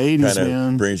 Oh, yeah, 80s, kind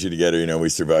man. of brings you together. You know, we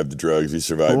survived the drugs. We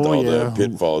survived all the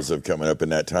pitfalls of coming up in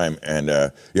that time and,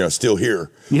 you know, still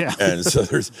here. Yeah. And so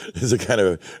there's a kind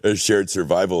of a shared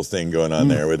survival thing going on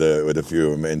there with a few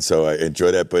of them. And so I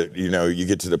enjoy that. But, you know, you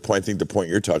get to the point, I think the point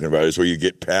you're talking about is where you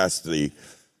get past the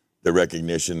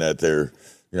recognition that they're,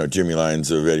 you know, Jimmy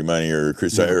Lyons of Eddie Money or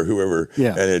Chris or whoever,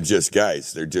 and it's just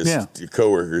guys. They're just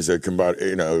coworkers,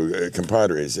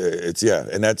 compadres.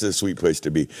 And that's a sweet place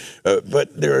to be.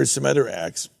 But there are some other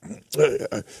acts.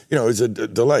 You know, it's a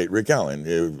delight. Rick Allen.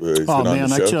 Oh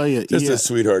man, I tell you, just a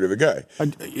sweetheart of a guy.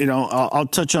 You know, I'll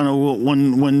touch on it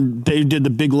when they did the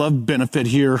Big Love benefit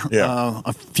here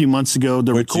a few months ago.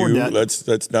 To record that.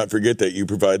 Let's not forget that you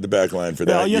provide the back line for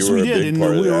that. Well, yes, we did, and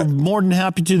we were more than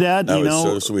happy to do that. That you know,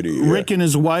 was so sweet of you. Rick and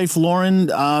his wife Lauren,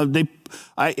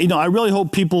 I really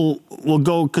hope people will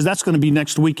go because that's going to be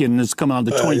next weekend. It's coming on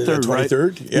the 23rd, right?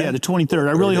 23rd, yeah, the 23rd.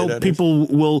 I really hope people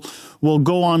will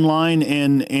go online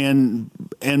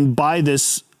and buy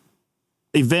this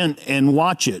event and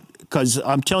watch it because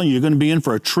I'm telling you, you're going to be in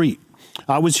for a treat.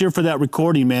 I was here for that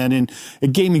recording, man, and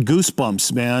it gave me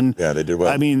goosebumps, man. Yeah, they did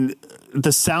well. I mean,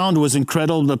 the sound was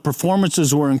incredible. The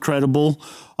performances were incredible.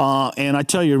 And I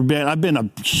tell you, man, I've been a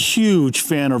huge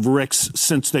fan of Rick's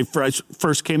since they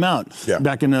first came out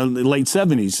back in the late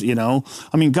 70s, you know.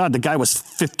 I mean, God, the guy was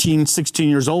 15, 16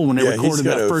 years old when they recorded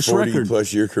that first record. He's got a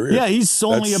 40-plus year career. Yeah, he's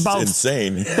only That's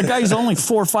insane. The guy's only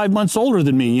 4 or 5 months older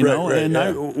than me, you know. Right, and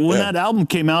when that album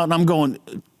came out, and I'm going,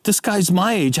 this guy's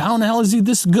my age. How in the hell is he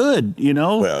this good? You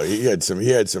know. Well, he had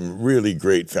some really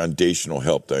great foundational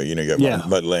help though. You know, you got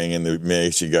Mutt Lange in the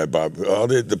mix. You got Bob. All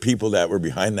the people that were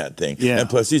behind that thing. Yeah. And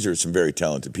plus, these are some very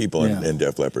talented people in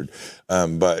Def Leppard.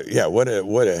 But yeah, what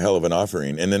a hell of an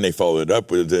offering. And then they followed it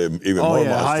up with even more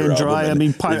Monster High and Dry.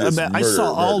 album. I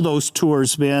saw all those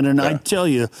tours, man, and I tell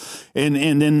you,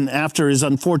 and then after his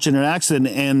unfortunate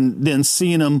accident, and then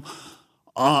seeing him.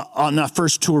 On that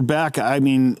first tour back, I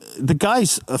mean, the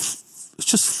guy's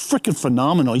just freaking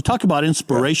phenomenal. You talk about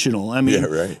inspirational. I mean,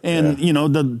 you know,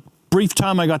 the brief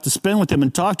time I got to spend with him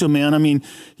and talk to him, man, I mean,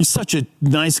 he's such a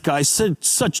nice guy,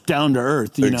 such down to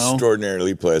earth, you know.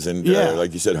 Extraordinarily pleasant.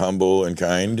 Like you said, humble and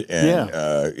kind.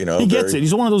 And, you know. He gets it.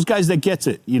 He's one of those guys that gets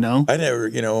it, you know. I never,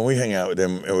 you know, when we hang out with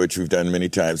him, which we've done many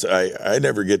times, I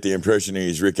never get the impression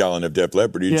he's Rick Allen of Def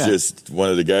Leppard. He's just one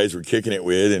of the guys we're kicking it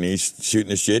with, and he's shooting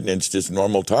the shit, and it's just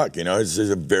normal talk, you know. It's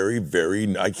just a very,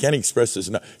 very, I can't express this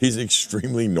enough. He's an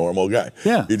extremely normal guy.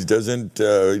 Yeah. He doesn't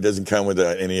come with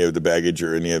any of the baggage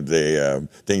or any of the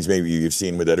things maybe you've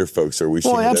seen with other folks or we've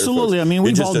seen with absolutely. other folks. I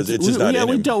mean,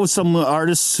 we've dealt with some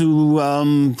artists who,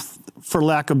 for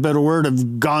lack of a better word,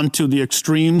 have gone to the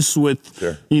extremes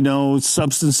with, you know,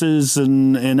 substances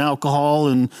and alcohol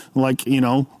and like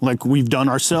we've done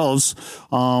ourselves.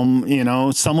 You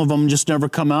know, some of them just never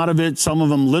come out of it. Some of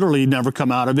them literally never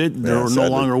come out of it. They're no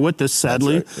longer with us,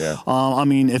 sadly. That's right. I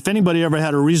mean, if anybody ever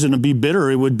had a reason to be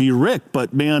bitter, it would be Rick.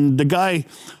 But man, the guy,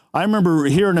 I remember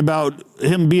hearing about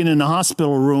him being in the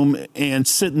hospital room and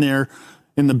sitting there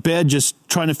in the bed just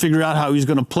trying to figure out how he's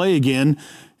going to play again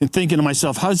and thinking to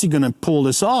myself, how's he going to pull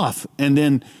this off? And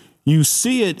then you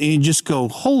see it and you just go,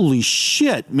 holy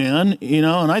shit, man. You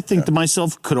know, and I think to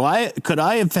myself, could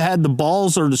I have had the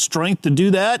balls or the strength to do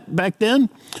that back then?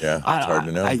 Yeah, it's hard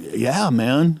to know. Yeah,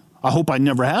 man. I hope I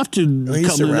never have to come to that. He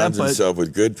surrounds himself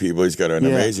with good people. He's got an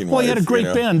amazing wife. Well, he had a great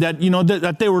band that, you know,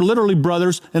 that they were literally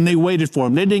brothers and they waited for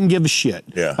him. They didn't give a shit.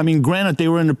 Yeah. I mean, granted, they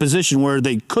were in a position where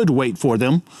they could wait for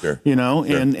them, you know,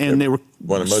 and they were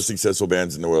one of the most successful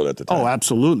bands in the world at the time. Oh,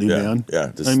 absolutely, man.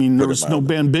 Yeah. I mean, there was no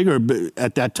band bigger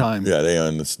at that time. Yeah, they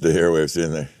owned the airwaves,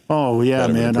 didn't they? Oh yeah,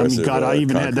 man! I mean, God, I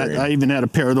even had that. I even had a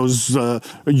pair of those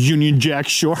Union Jack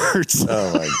shorts.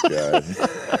 Oh my God!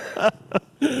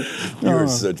 You were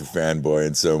such a fanboy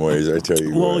in some ways, I tell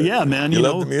you. Well, yeah, man. You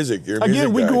love the music. You're a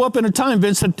music we guy. grew up in a time,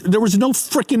 Vince, that there was no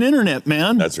freaking internet,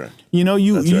 man. That's right. You know,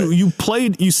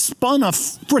 you spun a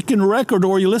freaking record,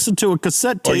 or you listened to a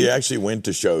cassette tape. Or you actually went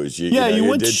to shows. You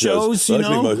went to shows.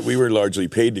 We were largely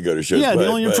paid to go to shows. Yeah, the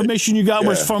only information you got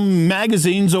was from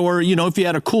magazines, or if you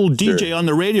had a cool DJ on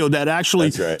the radio that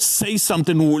actually say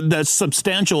something that's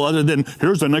substantial, other than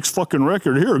here's the next fucking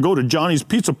record. Here, go to Johnny's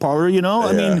Pizza Parlor.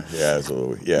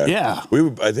 Absolutely. Yeah.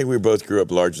 I think we both grew up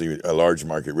largely large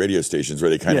market radio stations where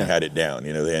they kind of had it down.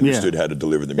 They understood how to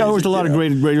deliver the music. There was a lot of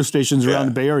great radio stations around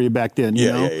the Bay Area back then.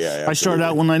 I started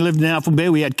out when I lived in Apple Bay.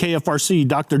 We had KFRC,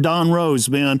 Dr. Don Rose,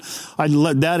 man. I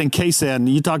let that in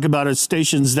KSAN. You talk about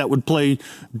stations that would play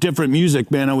different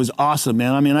music, man. It was awesome,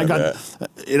 man. I mean,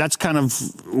 that's kind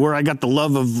of where I got the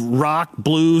love of rock,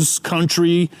 blues,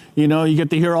 country. You get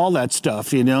to hear all that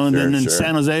stuff, and then in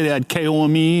San Jose they had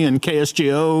KOME and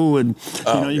KSGO, and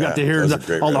you got to hear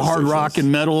all the hard rock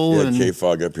and metal. And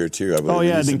K-Fog up here too, I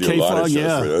believe. Then K-Fog,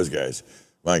 for those guys.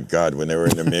 My God, when they were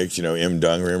in the mix, M.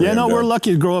 Dung. Remember M. Dung? We're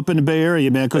lucky to grow up in the Bay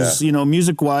Area, man, because,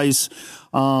 music-wise,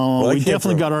 we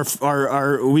definitely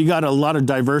got we got a lot of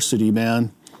diversity,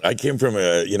 man. I came from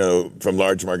from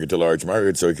large market to large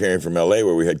market, so I came from L.A.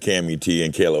 where we had KMET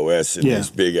and KLOS and these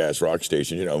big ass rock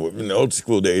stations. In the old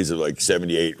school days of like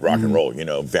 '78 rock and roll,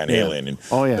 Van Halen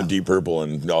and Deep Purple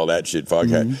and all that shit,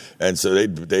 Foghat. And so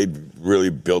they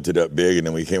really built it up big, and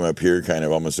then we came up here kind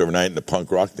of almost overnight, and the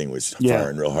punk rock thing was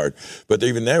firing real hard. But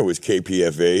even there was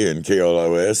KPFA and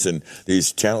KLOS and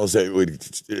these channels that would,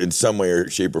 in some way or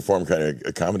shape or form, kind of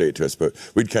accommodate to us. But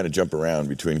we'd kind of jump around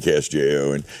between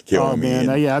KSJO and KOME. Oh man,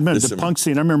 I remember the punk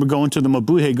scene. I remember going to the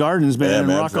Mabuhay Gardens, man, and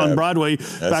Rock on Broadway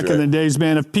back in the days,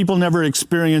 man. If people never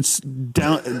experienced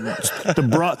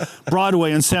the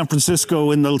Broadway in San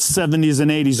Francisco in the 70s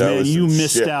and 80s, man, you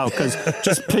missed out. Because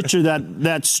just picture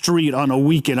that street on a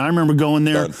weekend. I remember going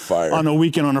there on a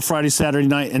weekend on a Friday, Saturday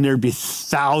night, and there'd be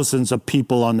thousands of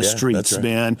people on the streets,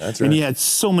 man. And you had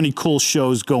so many cool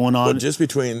shows going on. Well, just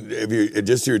between, you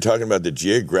were talking about the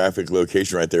geographic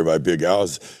location right there by Big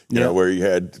Al's, where you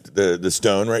had the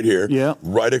Stone right here. Yeah.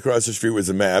 Right across the street was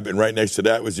the MAB, and right next to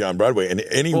that was John Broadway. And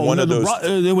one of those.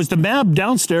 There was the MAB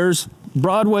downstairs,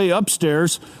 Broadway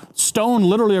upstairs, Stone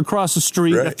literally across the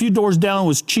street. Right. A few doors down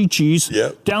was Chi-Chi's.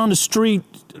 Yep. Down the street,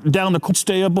 down the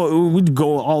stay up, we'd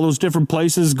go all those different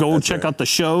places, check out the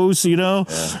shows,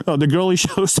 the girly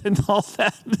shows and all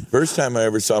that. First time I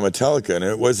ever saw Metallica,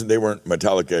 and they weren't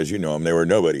Metallica as you know them. They were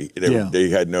nobody. They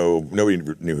had nobody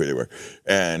knew who they were.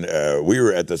 And we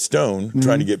were at the Stone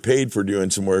trying to get paid for doing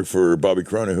some work for Bobby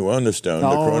Corona, who owned the Stone.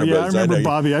 I remember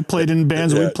Bobby. I played in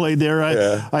bands. We played there.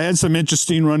 I had some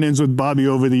interesting run-ins with Bobby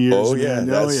over the years. Oh, yeah.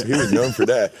 He was known for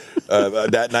that.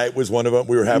 That night was one of them.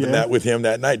 We were having that with him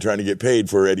that night, trying to get paid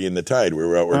for Eddie and the Tide. We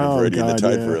were out working for Eddie and the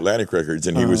Tide for Atlantic Records,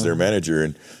 and he was their manager.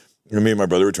 And me and my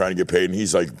brother were trying to get paid, and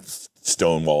he's like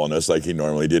stonewalling us like he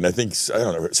normally did. And I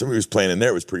don't know, somebody was playing in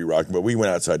there. It was pretty rocking, but we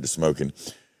went outside to smoke, and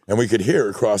we could hear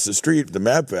across the street, the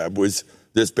Mad Fab was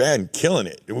this band killing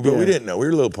it. But we didn't know. We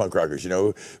were little punk rockers,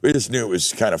 We just knew it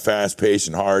was kind of fast-paced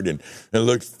and hard, and it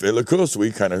looked cool, so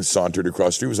we kind of sauntered across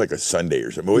the street. It was like a Sunday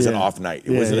or something. It was an off night.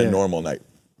 It wasn't a normal night.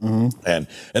 Mm-hmm.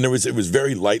 And it was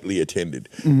very lightly attended.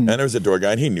 Mm-hmm. And there was a door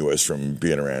guy, and he knew us from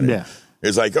being around. Yeah.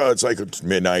 It's like, it's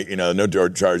midnight, no door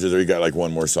charges, or you got like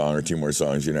one more song or two more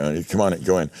songs, and come on,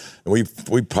 go in. And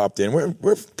we popped in.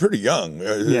 We're pretty young.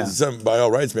 By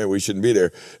all rights, man, we shouldn't be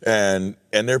there. And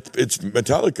it's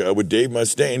Metallica with Dave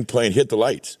Mustaine playing "Hit the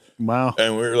Lights." Wow.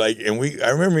 And we're like, I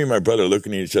remember me and my brother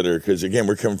looking at each other, because again,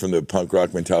 we're coming from the punk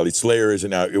rock mentality. Slayer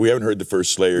isn't out. We haven't heard the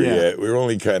first Slayer yet. We were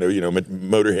only kind of,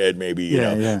 Motorhead maybe, you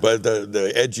know. But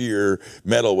the edgier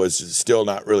metal was still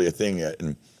not really a thing yet.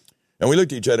 And we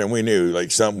looked at each other and we knew like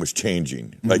something was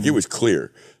changing. Like it was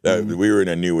clear that we were in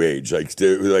a new age. Like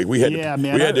we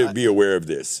had to be aware of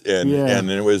this. And then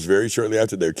it was very shortly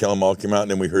after that, Kill 'Em All came out,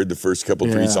 and then we heard the first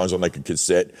three songs on like a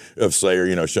cassette of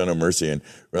Slayer, Show No Mercy, and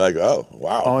we're like, oh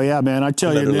wow. Oh yeah, man! I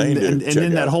tell you, and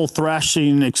then that whole thrash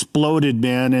scene exploded,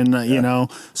 man.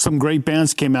 And some great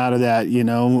bands came out of that.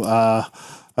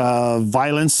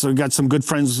 Violence. I got some good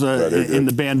friends in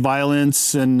the band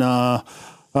Violence, and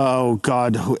oh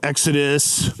God,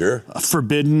 Exodus. Sure.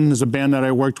 Forbidden is a band that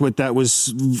I worked with that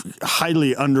was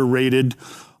highly underrated.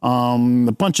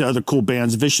 A bunch of other cool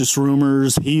bands, Vicious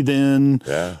Rumors, Heathen,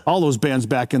 all those bands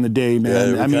back in the day,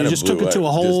 man. I mean, it just took it to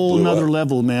a whole nother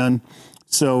level, man.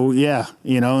 So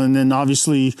and then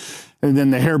obviously, and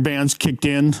then the hair bands kicked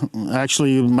in.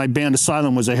 Actually, my band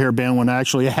Asylum was a hair band when I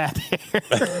actually had hair.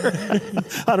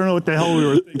 I don't know what the hell we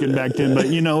were thinking back then, but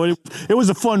it was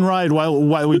a fun ride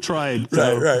while we tried.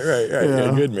 So, right.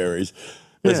 Yeah, good memories.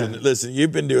 Listen,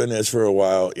 you've been doing this for a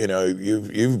while.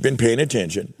 You've been paying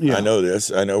attention. Yeah. I know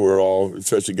this. I know we're all,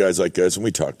 especially guys like us, and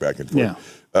we talk back and forth. Yeah.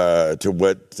 to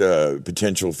what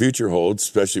potential future holds,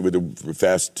 especially with the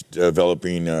fast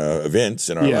developing events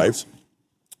in our lives,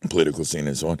 political scene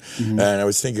and so on. And I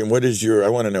was thinking, I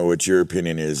want to know what your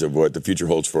opinion is of what the future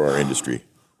holds for our industry.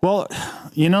 Well,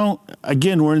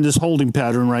 again, we're in this holding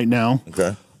pattern right now.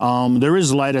 Okay. There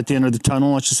is light at the end of the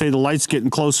tunnel. Let's just say the light's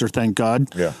getting closer, thank God.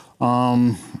 Yeah.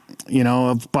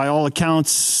 By all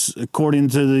accounts, according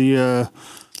to the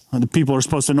people who are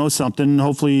supposed to know something,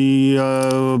 hopefully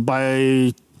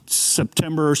by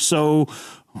September or so,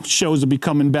 shows will be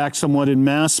coming back somewhat in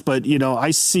mass. But, I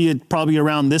see it probably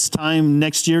around this time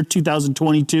next year,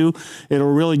 2022,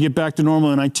 it'll really get back to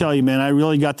normal. And I tell you, man, I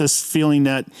really got this feeling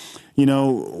that,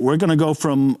 we're going to go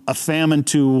from a famine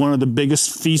to one of the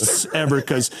biggest feasts ever,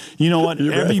 because you know what?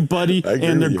 Everybody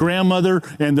and their grandmother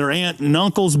and their aunt and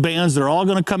uncle's bands, they're all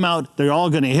going to come out. They're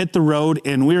all going to hit the road,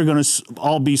 and we're going to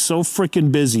all be so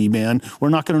freaking busy, man. We're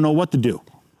not going to know what to do.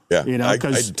 Yeah, I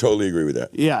totally agree with that.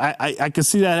 Yeah, I can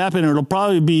see that happening. It'll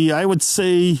probably be, I would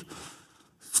say,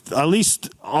 at least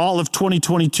all of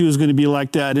 2022 is going to be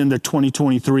like that into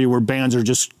 2023, where bands are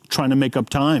just trying to make up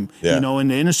time. Yeah. In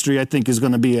the industry, I think is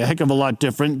going to be a heck of a lot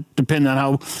different, depending on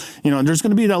how, there's going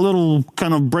to be that little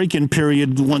kind of break-in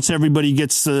period once everybody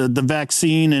gets the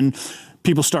vaccine and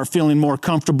people start feeling more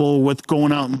comfortable with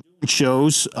going out and doing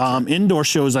shows. Indoor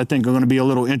shows, I think, are going to be a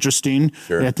little interesting.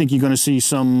 Sure. I think you're going to see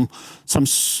some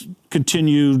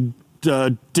continued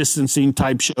distancing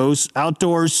type shows.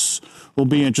 Outdoors will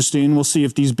be interesting. We'll see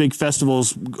if these big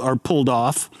festivals are pulled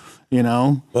off.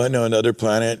 Well, I know Another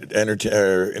Planet,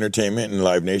 Entertainment, and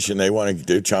Live Nation. They're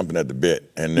chomping at the bit,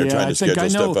 and they're trying to schedule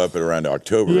stuff up at around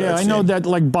October. Yeah, I know that.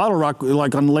 Like Bottle Rock,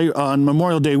 like on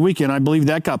Memorial Day weekend, I believe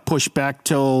that got pushed back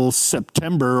till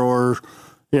September, or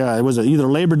it was either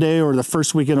Labor Day or the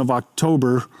first weekend of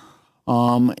October.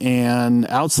 And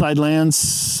Outside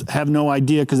Lands, have no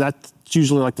idea, because that's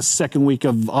usually like the second week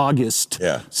of August.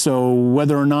 Yeah. So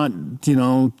whether or not,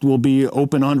 we'll be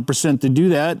open 100% to do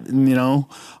that,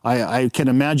 I can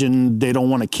imagine they don't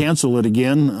want to cancel it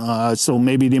again. So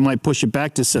maybe they might push it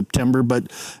back to September.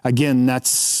 But again,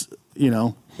 that's,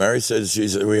 Mary says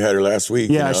we had her last week.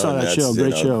 Yeah, I saw that show.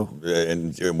 Great show.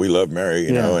 And we love Mary,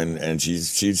 you know, and she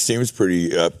seems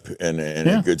pretty up and in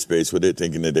a good space with it,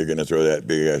 thinking that they're going to throw that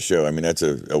big ass show. I mean, that's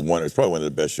it's probably one of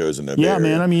the best shows in the Bay Area.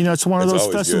 Man. I mean, it's one of those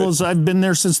festivals. Good. I've been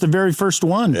there since the very first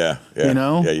one. Yeah. You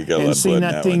know, you got a lot of blood in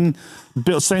that thing.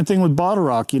 Same thing with Bottle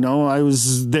Rock. I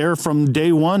was there from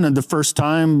day one, and the first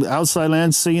time Outside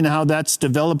Lands, seeing how that's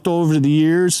developed over the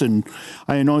years, and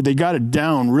I know they got it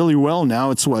down really well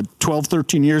now. It's 12,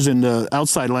 13 years into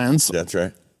Outside Lands. That's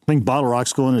right. I think Bottle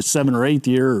Rock's going to 7th or 8th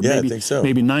year, or I think so.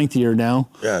 Maybe 9th year now.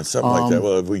 Yeah, something like that.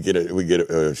 Well, if we get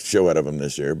a show out of them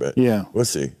this year, but we'll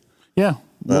see. Yeah.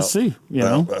 We'll see. You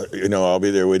know, I'll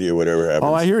be there with you, whatever happens.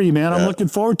 Oh, I hear you, man. I'm looking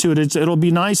forward to it. It'll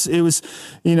be nice. It was,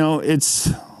 it's.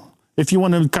 If you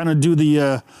want to kind of do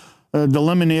the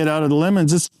lemonade out of the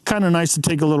lemons, it's kind of nice to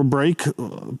take a little break.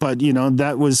 But,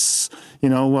 that was,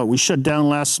 we shut down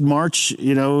last March.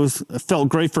 It felt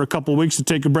great for a couple of weeks to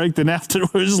take a break. Then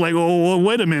afterwards, it's like, oh,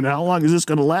 wait a minute. How long is this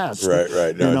going to last?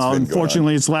 Right. No,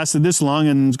 unfortunately, it's lasted this long,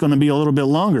 and it's going to be a little bit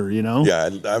longer, Yeah,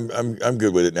 I'm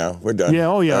good with it now. We're done. Yeah,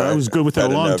 I was good with it a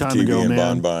long time TV ago, and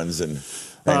man. bonbons and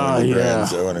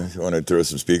brands. I want to throw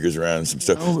some speakers around and some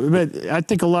stuff. But I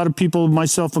think a lot of people,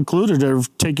 myself included, are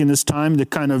taking this time to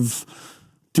kind of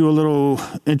do a little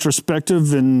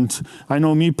introspective. And I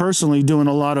know me personally doing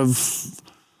a lot of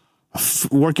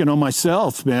working on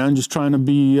myself, man, just trying to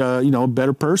be, a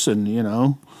better person,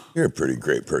 You're a pretty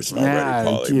great person already,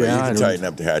 Paulie, but you can tighten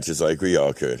up the hatches like we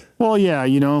all could. Well,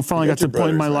 finally got to the point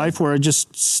in my life where I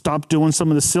just stopped doing some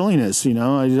of the silliness,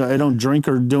 I don't drink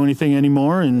or do anything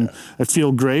anymore, and I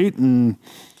feel great, and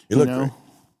you look great.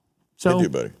 So, you do,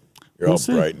 buddy. You're all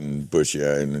bright and bushy,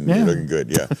 and you're looking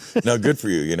good. Yeah, no, good for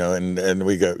you. And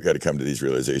we got to come to these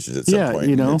realizations at some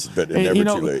point. But it's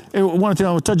never too late. One thing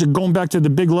I would touch on, going back to the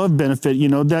Big Love benefit.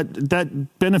 That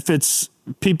benefits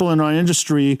people in our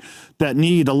industry that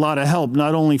need a lot of help,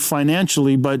 not only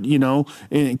financially, but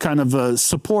in kind of a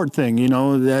support thing.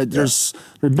 That there's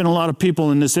been a lot of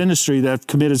people in this industry that have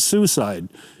committed suicide.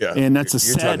 Yeah, and that's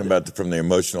you're talking about from the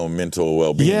emotional, mental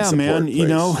well-being. Yeah, support man.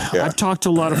 place. I've talked to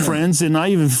a lot of friends, and I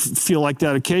even feel like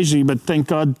that occasionally. But thank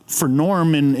God for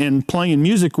Norm and playing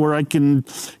music, where I can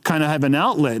kind of have an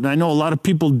outlet. And I know a lot of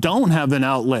people don't have an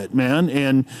outlet, man,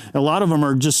 and a lot of them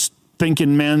are just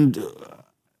thinking, man,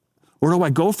 where do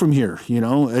I go from here?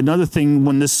 Another thing,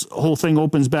 when this whole thing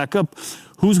opens back up,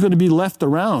 who's going to be left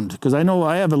around? Because I know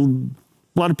I have a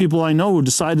lot of people I know who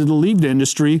decided to leave the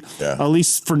industry, at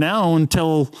least for now,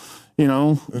 until,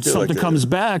 something comes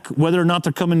back. Whether or not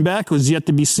they're coming back was yet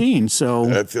to be seen. So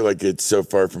I feel like it's so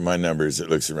far from my numbers. It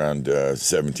looks around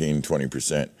 17,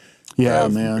 20%. Yeah,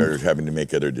 man. Are having to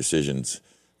make other decisions.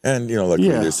 And, luckily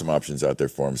there's some options out there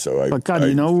for them. So but God,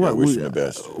 you know what? I wish them the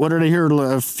best. What did I hear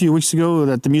a few weeks ago?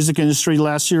 That the music industry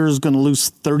last year is going to lose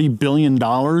 $30 billion?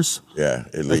 Yeah,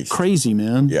 at least. Crazy,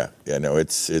 man. Yeah. No,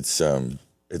 it's a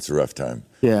rough time.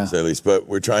 Yeah. So at least, but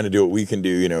we're trying to do what we can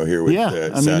do, here with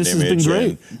Sound Image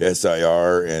and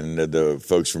SIR and the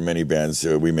folks from many bands.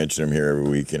 We mention them here every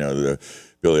week, the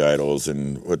Billy Idols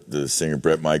and the singer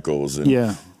Bret Michaels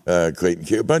and Clayton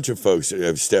Q. A bunch of folks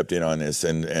have stepped in on this,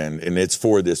 and it's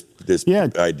for this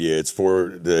idea. It's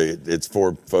for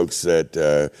folks that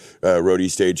roadie,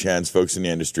 stagehands, folks in the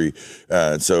industry.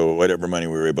 So whatever money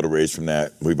we were able to raise from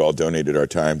that, we've all donated our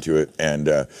time to it, and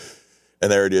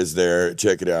there it is there.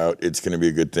 Check it out. It's going to be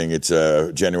a good thing. It's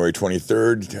January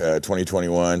 23rd,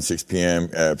 2021, 6 p.m.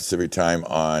 Pacific time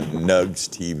on Nugs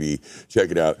TV.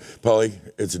 Check it out. Paulie,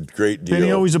 it's a great deal.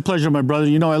 Benny, always a pleasure, my brother.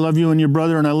 I love you and your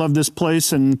brother, and I love this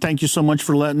place, and thank you so much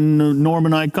for letting Norm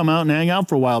and I come out and hang out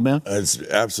for a while, man. It's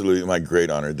absolutely my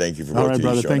great honor. Thank you for both of you.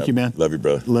 All right, brother. Thank you, man. Love you,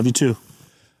 brother. Love you, too.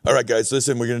 All right, guys,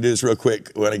 listen, we're going to do this real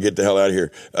quick. We want to get the hell out of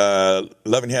here.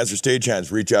 Loving Hands for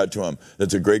Stagehands, reach out to them.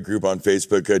 That's a great group on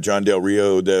Facebook. John Del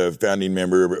Rio, the founding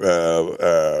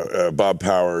member, Bob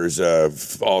Powers,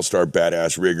 all-star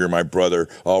badass rigger, my brother,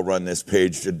 all run this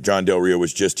page. John Del Rio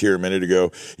was just here a minute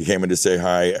ago. He came in to say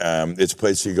hi. It's a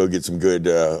place to go get some good,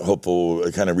 hopeful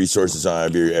kind of resources on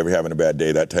if you're ever having a bad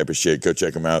day, that type of shit. Go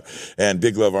check them out. And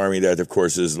Big Love Army, that, of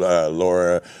course, is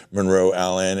Laura Monroe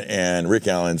Allen and Rick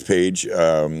Allen's page.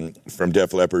 From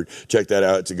Def Leppard. Check that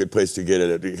out. It's a good place to get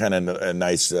a kind of a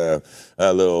nice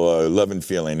little loving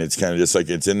feeling. It's kind of just like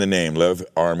it's in the name, Love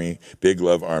Army, Big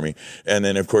Love Army. And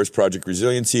then, of course, Project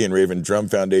Resiliency and Raven Drum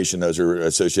Foundation. Those are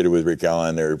associated with Rick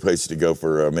Allen. They're places to go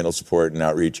for mental support and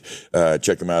outreach.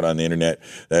 Check them out on the internet.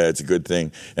 It's a good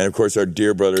thing. And, of course, our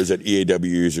dear brothers at EAW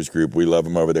Users Group. We love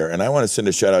them over there. And I want to send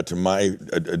a shout out to my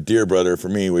dear brother for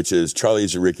me, which is Charlie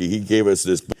Zaricki. He gave us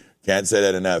this. Can't say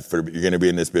that enough. You're going to be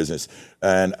in this business.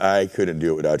 And I couldn't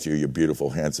do it without you, you beautiful,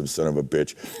 handsome son of a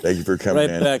bitch. Thank you for coming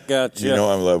in. Right back at you. You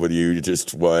know I'm in love with you. You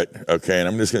just what? Okay, and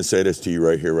I'm just going to say this to you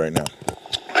right here, right now.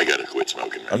 I got to quit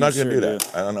smoking. I'm not going to do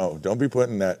that. I don't know. Don't be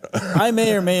putting that. I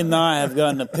may or may not have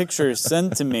gotten a picture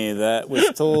sent to me that was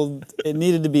told it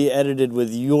needed to be edited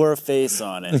with your face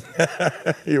on it.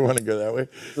 You want to go that way?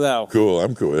 So, cool.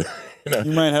 I'm cool with it.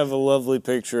 You might have a lovely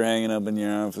picture hanging up in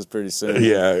your office pretty soon.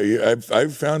 Yeah,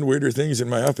 I've found weirder things in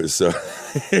my office. So,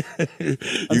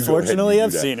 unfortunately,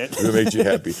 I've seen it. It makes you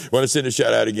happy. Want to send a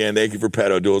shout out again. Thank you for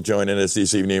Pat O'Doul joining us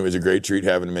this evening. It was a great treat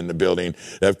having him in the building.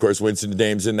 And of course, Winston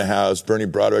Dame's in the house, Bernie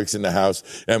Broderick's in the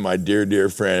house, and my dear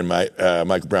friend,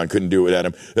 Michael Brown. Couldn't do it without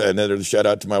him. Another shout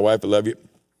out to my wife. I love you.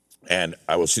 And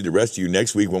I will see the rest of you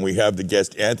next week when we have the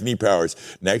guest Anthony Powers.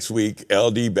 Next week,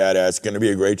 LD Badass. Going to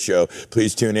be a great show.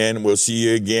 Please tune in. We'll see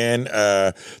you again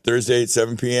Thursday at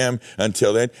 7 p.m.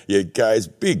 Until then, you guys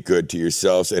be good to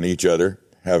yourselves and each other.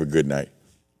 Have a good night.